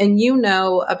 and you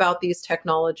know about these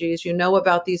technologies, you know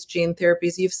about these gene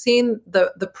therapies, you've seen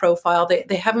the profile,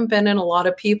 they haven't been in a lot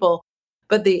of people,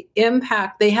 but the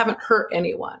impact, they haven't hurt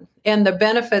anyone. And the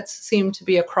benefits seem to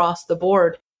be across the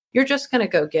board. You're just going to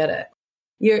go get it.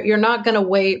 You're not going to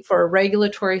wait for a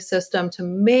regulatory system to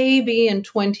maybe in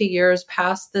 20 years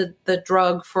pass the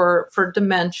drug for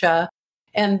dementia.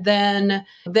 And then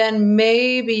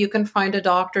maybe you can find a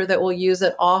doctor that will use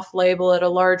it off label at a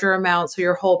larger amount so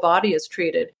your whole body is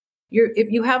treated. If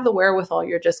you have the wherewithal,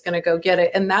 you're just going to go get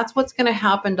it. And that's what's going to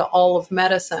happen to all of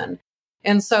medicine.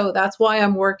 And so that's why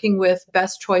I'm working with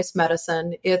Best Choice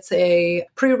Medicine. It's a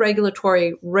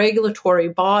pre-regulatory regulatory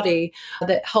body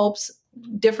that helps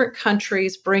different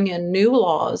countries bring in new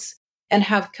laws and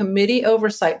have committee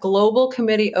oversight, global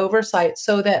committee oversight,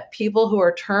 so that people who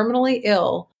are terminally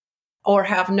ill or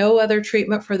have no other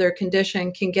treatment for their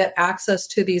condition can get access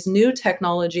to these new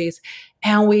technologies,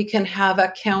 and we can have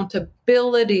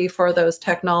accountability for those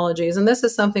technologies. And this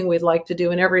is something we'd like to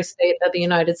do in every state of the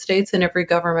United States and every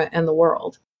government in the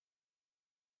world.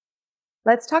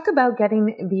 Let's talk about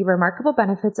getting the remarkable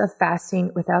benefits of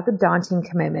fasting without the daunting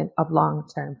commitment of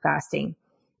long-term fasting.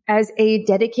 As a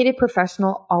dedicated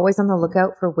professional, always on the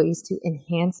lookout for ways to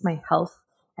enhance my health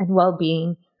and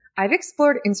well-being, I've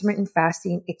explored intermittent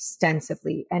fasting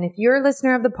extensively. And if you're a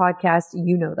listener of the podcast,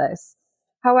 you know this.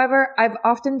 However, I've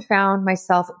often found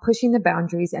myself pushing the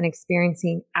boundaries and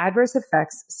experiencing adverse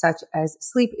effects such as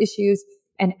sleep issues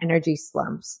and energy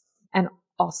slumps, and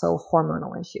also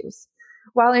hormonal issues.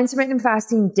 While intermittent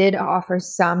fasting did offer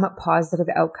some positive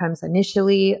outcomes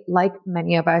initially, like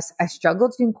many of us, I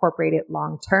struggled to incorporate it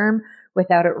long term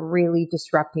without it really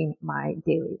disrupting my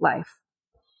daily life.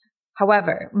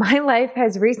 However, my life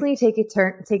has recently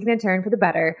taken a turn for the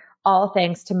better, all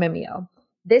thanks to Mimeo.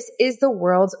 This is the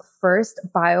world's first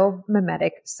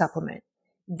biomimetic supplement.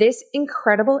 This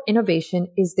incredible innovation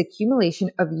is the accumulation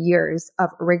of years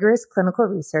of rigorous clinical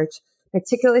research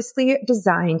meticulously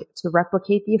designed to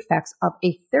replicate the effects of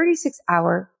a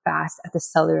 36-hour fast at the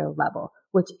cellular level,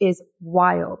 which is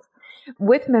wild.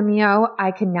 With Mimeo,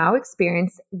 I can now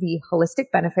experience the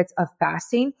holistic benefits of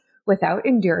fasting without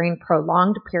enduring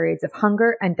prolonged periods of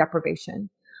hunger and deprivation.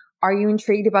 Are you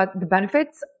intrigued about the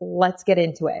benefits? Let's get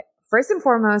into it. First and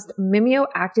foremost, Mimeo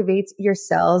activates your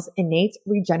cells' innate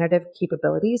regenerative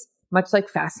capabilities, much like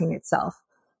fasting itself.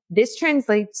 This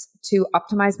translates to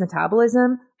optimized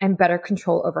metabolism and better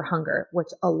control over hunger, which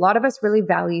a lot of us really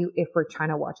value if we're trying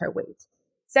to watch our weight.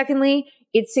 Secondly,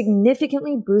 it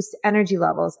significantly boosts energy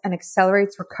levels and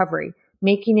accelerates recovery,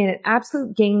 making it an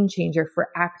absolute game changer for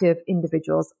active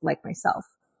individuals like myself.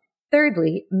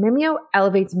 Thirdly, Mimeo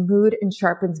elevates mood and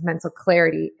sharpens mental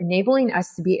clarity, enabling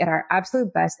us to be at our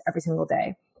absolute best every single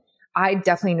day. I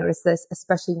definitely notice this,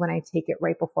 especially when I take it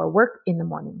right before work in the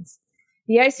mornings.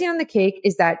 The icing on the cake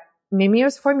is that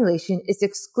Mimeo's formulation is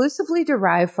exclusively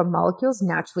derived from molecules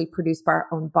naturally produced by our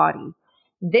own body.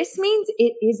 This means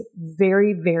it is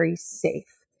very, very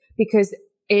safe because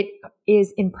it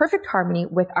is in perfect harmony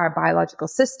with our biological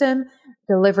system,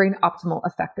 delivering optimal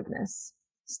effectiveness.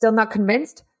 Still not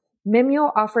convinced?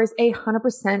 Mimeo offers a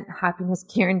 100% happiness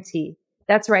guarantee.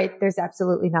 That's right. There's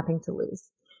absolutely nothing to lose.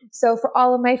 So for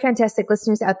all of my fantastic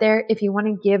listeners out there, if you want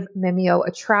to give Mimeo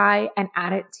a try and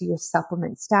add it to your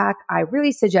supplement stack, I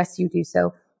really suggest you do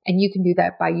so. And you can do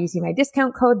that by using my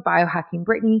discount code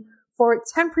BiohackingBrittany for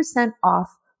 10%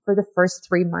 off for the first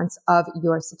 3 months of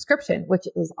your subscription, which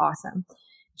is awesome.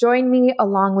 Join me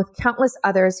along with countless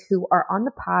others who are on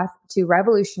the path to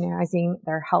revolutionizing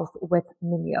their health with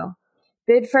Mimeo.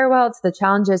 Bid farewell to the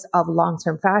challenges of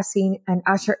long-term fasting and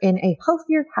usher in a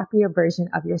healthier, happier version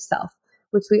of yourself,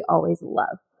 which we always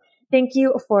love. Thank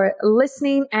you for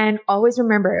listening. And always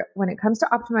remember, when it comes to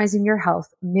optimizing your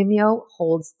health, Mimeo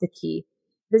holds the key.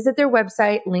 Visit their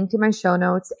website, linked in my show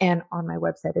notes and on my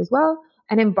website as well,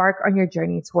 and embark on your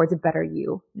journey towards a better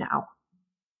you now.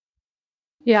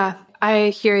 Yeah, I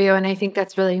hear you. And I think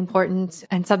that's really important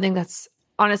and something that's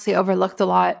honestly overlooked a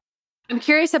lot. I'm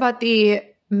curious about the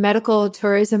medical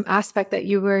tourism aspect that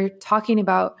you were talking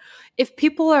about. If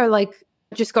people are like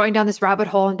just going down this rabbit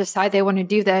hole and decide they want to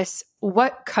do this,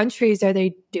 what countries are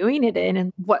they doing it in?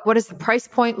 And what does the price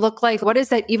point look like? What is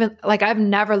that even like? I've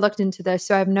never looked into this,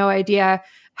 so I have no idea.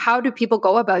 How do people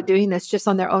go about doing this just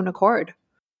on their own accord?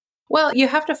 Well, you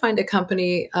have to find a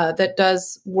company that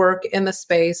does work in the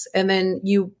space, and then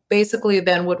you basically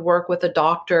then would work with a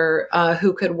doctor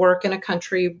who could work in a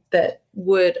country that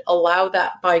would allow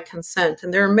that by consent.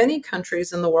 And there are many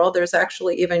countries in the world. There's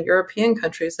actually even European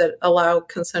countries that allow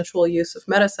consensual use of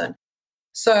medicine.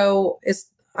 So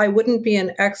I wouldn't be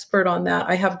an expert on that.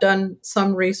 I have done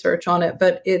some research on it,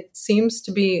 but it seems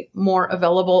to be more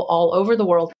available all over the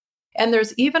world. And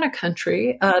there's even a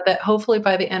country that hopefully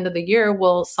by the end of the year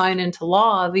will sign into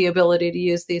law the ability to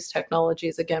use these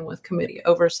technologies again with committee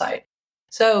oversight.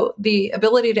 So the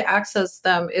ability to access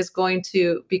them is going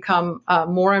to become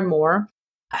more and more.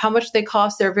 How much they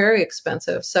cost, they're very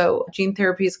expensive. So gene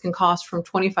therapies can cost from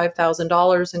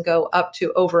 $25,000 and go up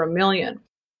to over $1 million.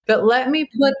 But let me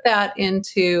put that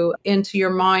into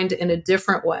your mind in a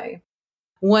different way.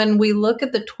 When we look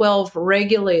at the 12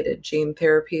 regulated gene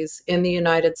therapies in the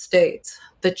United States,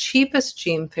 the cheapest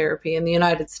gene therapy in the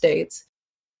United States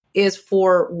is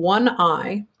for one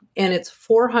eye, and it's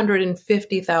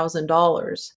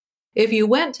 $450,000. If you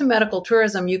went to medical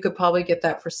tourism, you could probably get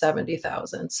that for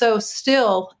 $70,000. So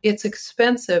still, it's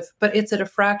expensive, but it's at a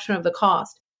fraction of the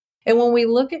cost. And when we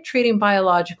look at treating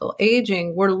biological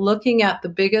aging, we're looking at the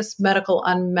biggest medical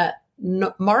unmet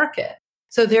market.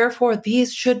 So therefore,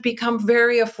 these should become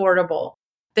very affordable.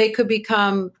 They could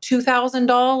become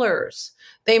 $2,000.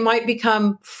 They might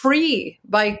become free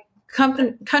by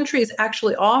countries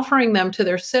actually offering them to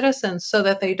their citizens so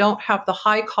that they don't have the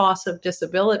high cost of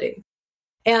disability.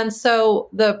 And so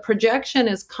the projection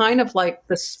is kind of like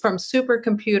this from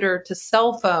supercomputer to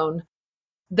cell phone,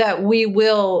 that we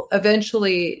will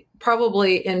eventually,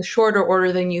 probably in shorter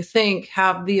order than you think,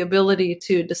 have the ability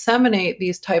to disseminate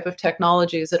these type of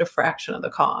technologies at a fraction of the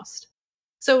cost.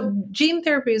 So gene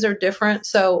therapies are different.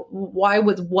 So why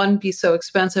would one be so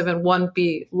expensive and one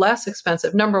be less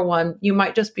expensive? Number one, you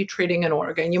might just be treating an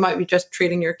organ. You might be just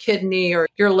treating your kidney or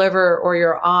your liver or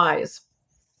your eyes.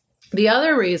 The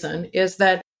other reason is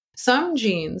that some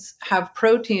genes have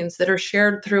proteins that are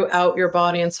shared throughout your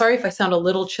body. And sorry if I sound a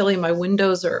little chilly. My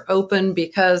windows are open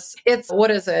because it's,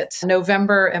 what is it,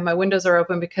 November, and my windows are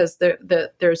open because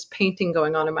there's painting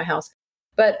going on in my house.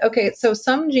 But okay, so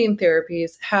some gene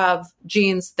therapies have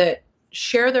genes that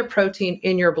share their protein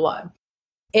in your blood.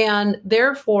 And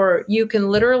therefore, you can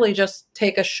literally just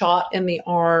take a shot in the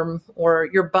arm or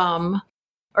your bum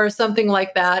or something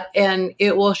like that, and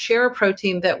it will share a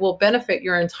protein that will benefit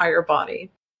your entire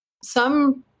body.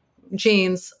 Some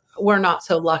genes were not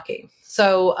so lucky.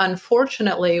 So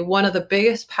unfortunately, one of the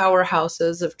biggest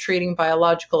powerhouses of treating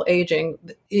biological aging,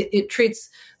 it treats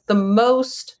the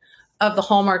most of the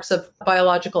hallmarks of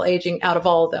biological aging out of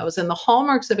all of those. And the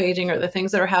hallmarks of aging are the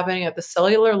things that are happening at the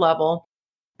cellular level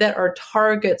that are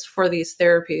targets for these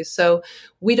therapies. So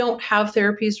we don't have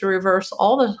therapies to reverse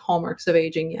all the hallmarks of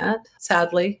aging yet,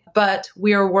 sadly, but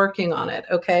we are working on it.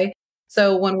 Okay.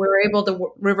 So when we're able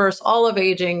to reverse all of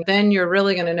aging, then you're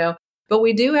really going to know. But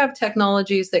we do have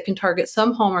technologies that can target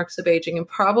some hallmarks of aging and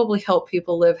probably help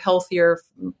people live healthier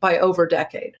by over a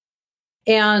decade.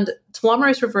 And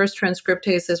telomerase reverse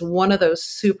transcriptase is one of those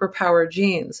superpower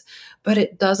genes, but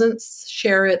it doesn't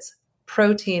share its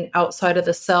protein outside of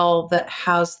the cell that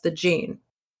has the gene.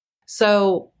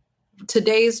 So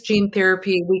today's gene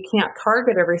therapy, we can't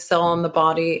target every cell in the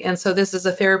body. And so this is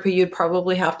a therapy you'd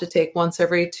probably have to take once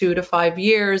every 2 to 5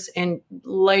 years and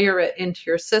layer it into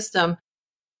your system.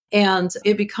 And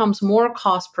it becomes more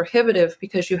cost prohibitive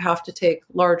because you have to take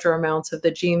larger amounts of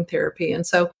the gene therapy. And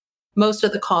so most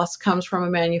of the cost comes from a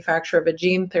manufacturer of a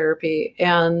gene therapy.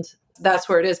 And that's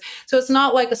where it is. So it's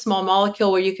not like a small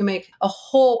molecule where you can make a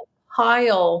whole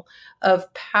pile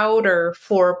of powder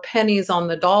for pennies on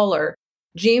the dollar.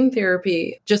 Gene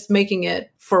therapy, just making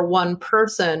it for one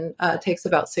person, takes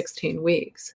about 16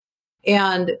 weeks.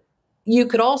 And you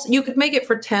could make it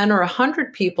for 10 or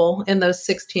 100 people in those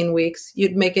 16 weeks.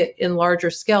 You'd make it in larger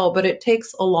scale, but it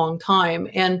takes a long time.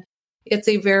 And it's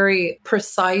a very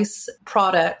precise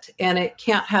product, and it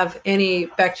can't have any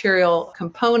bacterial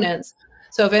components.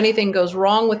 So if anything goes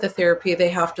wrong with the therapy, they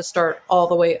have to start all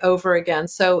the way over again.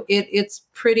 So it's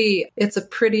a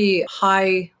pretty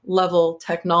high level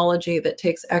technology that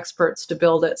takes experts to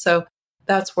build it. So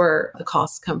that's where the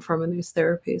costs come from in these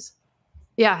therapies.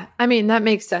 Yeah. I mean, that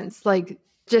makes sense. Like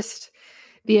just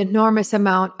the enormous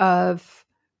amount of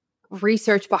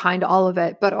research behind all of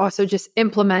it, but also just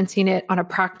implementing it on a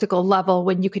practical level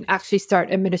when you can actually start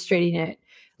administrating it.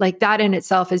 Like that in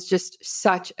itself is just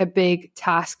such a big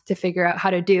task to figure out how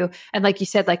to do. And like you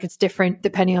said, like it's different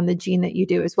depending on the gene that you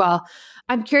do as well.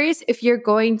 I'm curious if you're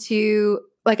going to,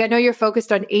 like, I know you're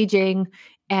focused on aging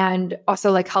and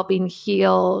also like helping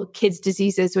heal kids'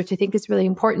 diseases, which I think is really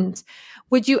important.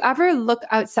 Would you ever look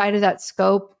outside of that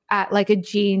scope at like a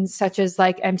gene such as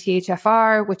like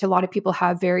MTHFR, which a lot of people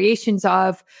have variations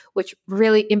of, which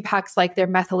really impacts like their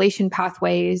methylation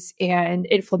pathways and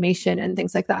inflammation and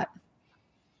things like that?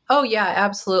 Oh, yeah,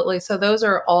 absolutely. So those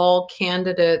are all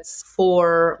candidates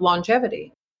for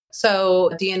longevity.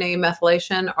 So DNA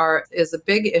methylation is a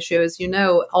big issue. As you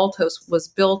know, Altos was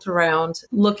built around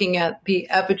looking at the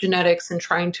epigenetics and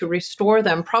trying to restore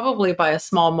them, probably by a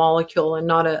small molecule and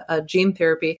not a gene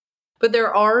therapy. But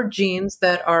there are genes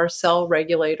that are cell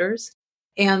regulators.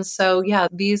 And so, yeah,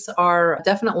 these are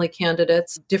definitely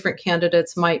candidates. Different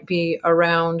candidates might be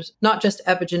around not just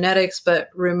epigenetics, but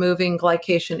removing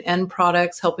glycation end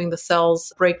products, helping the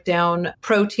cells break down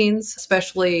proteins,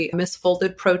 especially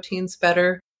misfolded proteins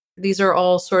better. These are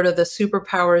all sort of the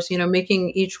superpowers,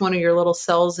 making each one of your little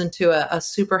cells into a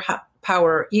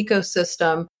superpower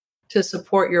ecosystem to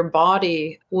support your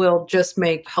body will just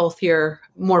make healthier,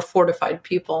 more fortified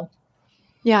people.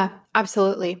 Yeah,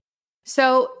 absolutely.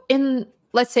 So in,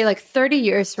 let's say like 30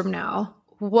 years from now,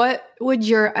 what would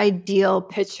your ideal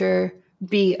picture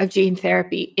be of gene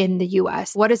therapy in the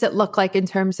US? What does it look like in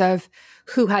terms of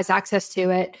who has access to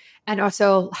it? And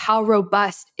also how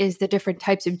robust is the different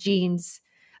types of genes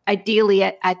ideally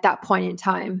at that point in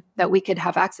time that we could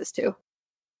have access to?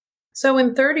 So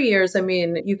in 30 years, I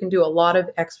mean, you can do a lot of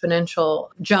exponential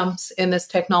jumps in this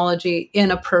technology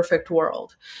in a perfect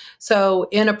world. So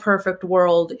in a perfect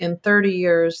world, in 30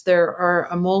 years, there are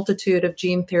a multitude of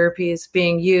gene therapies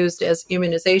being used as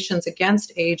immunizations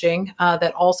against aging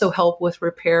that also help with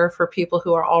repair for people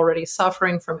who are already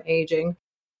suffering from aging.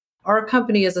 Our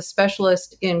company is a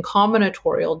specialist in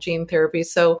combinatorial gene therapy.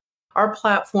 So our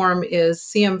platform is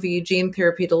CMV gene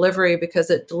therapy delivery because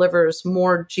it delivers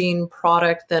more gene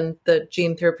product than the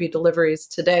gene therapy deliveries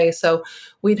today. So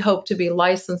we'd hope to be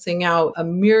licensing out a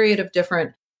myriad of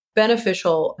different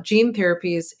beneficial gene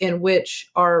therapies in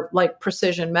which are like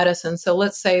precision medicine. So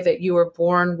let's say that you were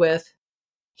born with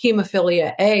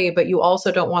hemophilia A, but you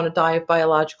also don't want to die of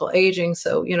biological aging.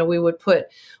 So, we would put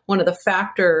one of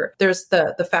there's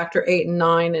the factor 8 and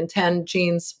 9 and 10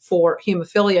 genes for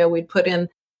hemophilia. We'd put in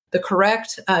the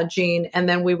correct gene, and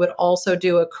then we would also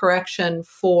do a correction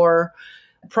for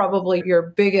probably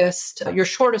your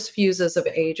shortest fuses of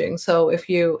aging. So if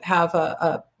you have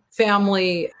a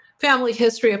family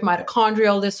history of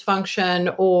mitochondrial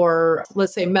dysfunction, or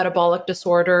let's say metabolic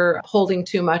disorder, holding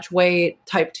too much weight,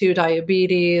 type 2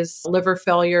 diabetes, liver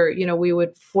failure, we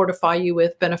would fortify you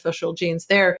with beneficial genes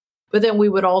there. But then we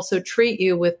would also treat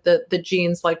you with the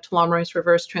genes like telomerase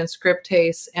reverse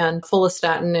transcriptase and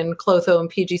follistatin and klotho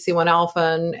and PGC1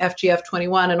 alpha and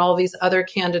FGF21 and all these other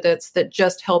candidates that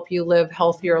just help you live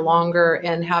healthier longer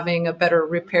and having a better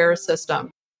repair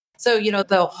system. So,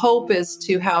 the hope is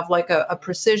to have like a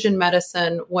precision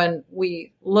medicine. When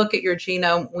we look at your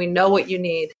genome, we know what you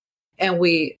need and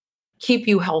we keep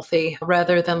you healthy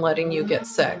rather than letting you get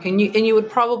sick. And you would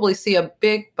probably see a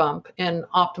big bump in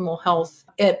optimal health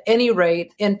at any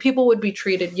rate, and people would be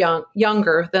treated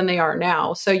younger than they are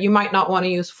now. So you might not want to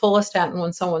use follistatin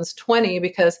when someone's 20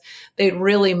 because they'd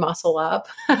really muscle up,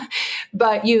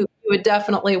 but you would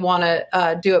definitely want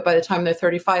to do it by the time they're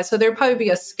 35. So there'd probably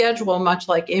be a schedule, much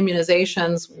like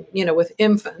immunizations, with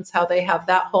infants, how they have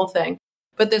that whole thing.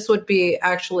 But this would be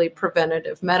actually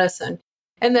preventative medicine.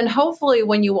 And then hopefully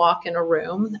when you walk in a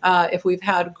room, if we've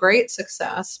had great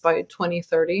success by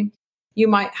 2030, you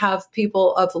might have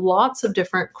people of lots of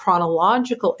different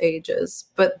chronological ages,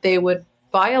 but they would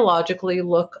biologically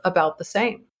look about the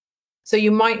same. So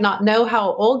you might not know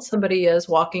how old somebody is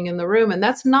walking in the room, and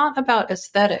that's not about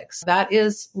aesthetics. That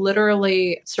is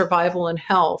literally survival and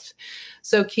health.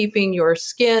 So keeping your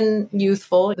skin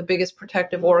youthful, the biggest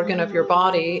protective organ of your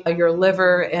body, your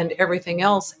liver and everything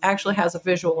else actually has a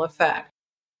visual effect.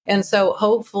 And so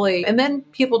hopefully, and then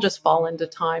people just fall into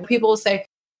time. People will say,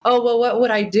 oh, well, what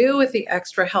would I do with the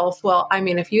extra health? Well, I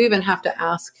mean, if you even have to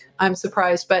ask, I'm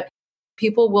surprised, but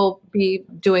people will be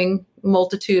doing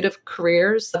multitude of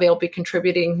careers. They'll be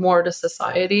contributing more to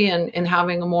society and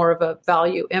having more of a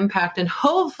value impact. And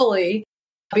hopefully,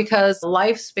 because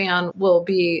lifespan will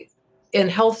be, in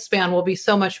health span will be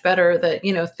so much better that,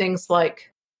 things like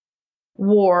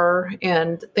war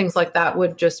and things like that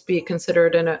would just be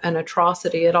considered an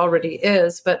atrocity. It already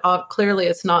is, but clearly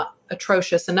it's not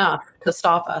atrocious enough to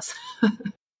stop us.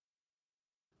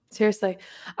 Seriously.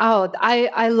 Oh,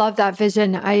 I love that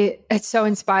vision. It's so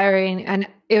inspiring, and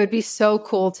it would be so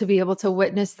cool to be able to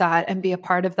witness that and be a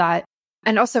part of that.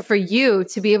 And also for you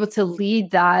to be able to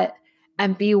lead that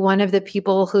and be one of the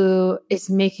people who is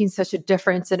making such a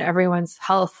difference in everyone's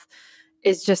health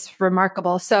is just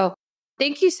remarkable. So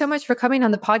thank you so much for coming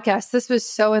on the podcast. This was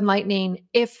so enlightening.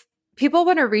 If people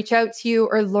want to reach out to you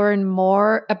or learn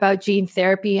more about gene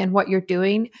therapy and what you're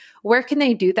doing, where can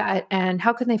they do that and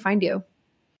how can they find you?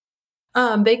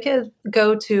 They could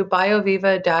go to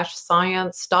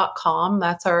bioviva-science.com.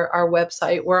 That's our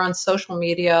website. We're on social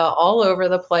media all over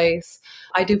the place.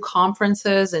 I do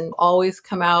conferences and always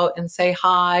come out and say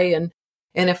hi. And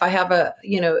if I have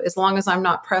as long as I'm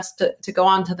not pressed to go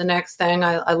on to the next thing,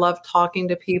 I love talking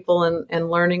to people and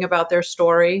learning about their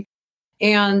story.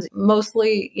 And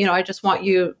mostly, I just want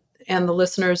you and the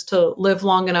listeners to live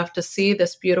long enough to see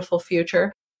this beautiful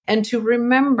future and to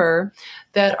remember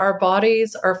that our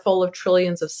bodies are full of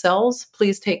trillions of cells.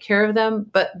 Please take care of them.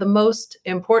 But the most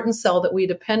important cell that we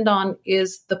depend on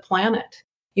is the planet.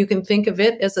 You can think of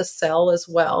it as a cell as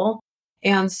well.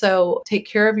 And so take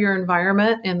care of your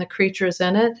environment and the creatures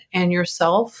in it and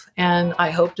yourself. And I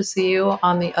hope to see you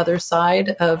on the other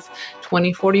side of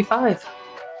 2045.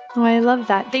 Oh, I love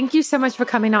that. Thank you so much for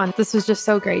coming on. This was just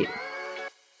so great.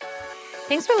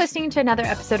 Thanks for listening to another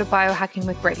episode of Biohacking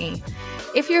with Brittany.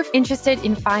 If you're interested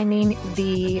in finding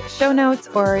the show notes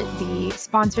or the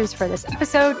sponsors for this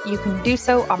episode, you can do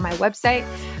so on my website,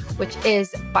 which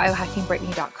is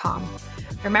biohackingbrittany.com.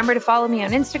 Remember to follow me on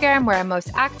Instagram where I'm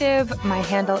most active. My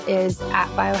handle is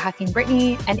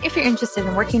 @biohackingbrittany. And if you're interested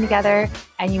in working together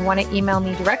and you want to email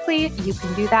me directly, you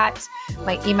can do that.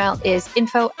 My email is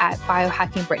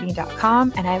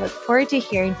info@biohackingbrittany.com. And I look forward to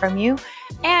hearing from you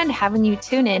and having you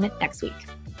tune in next week.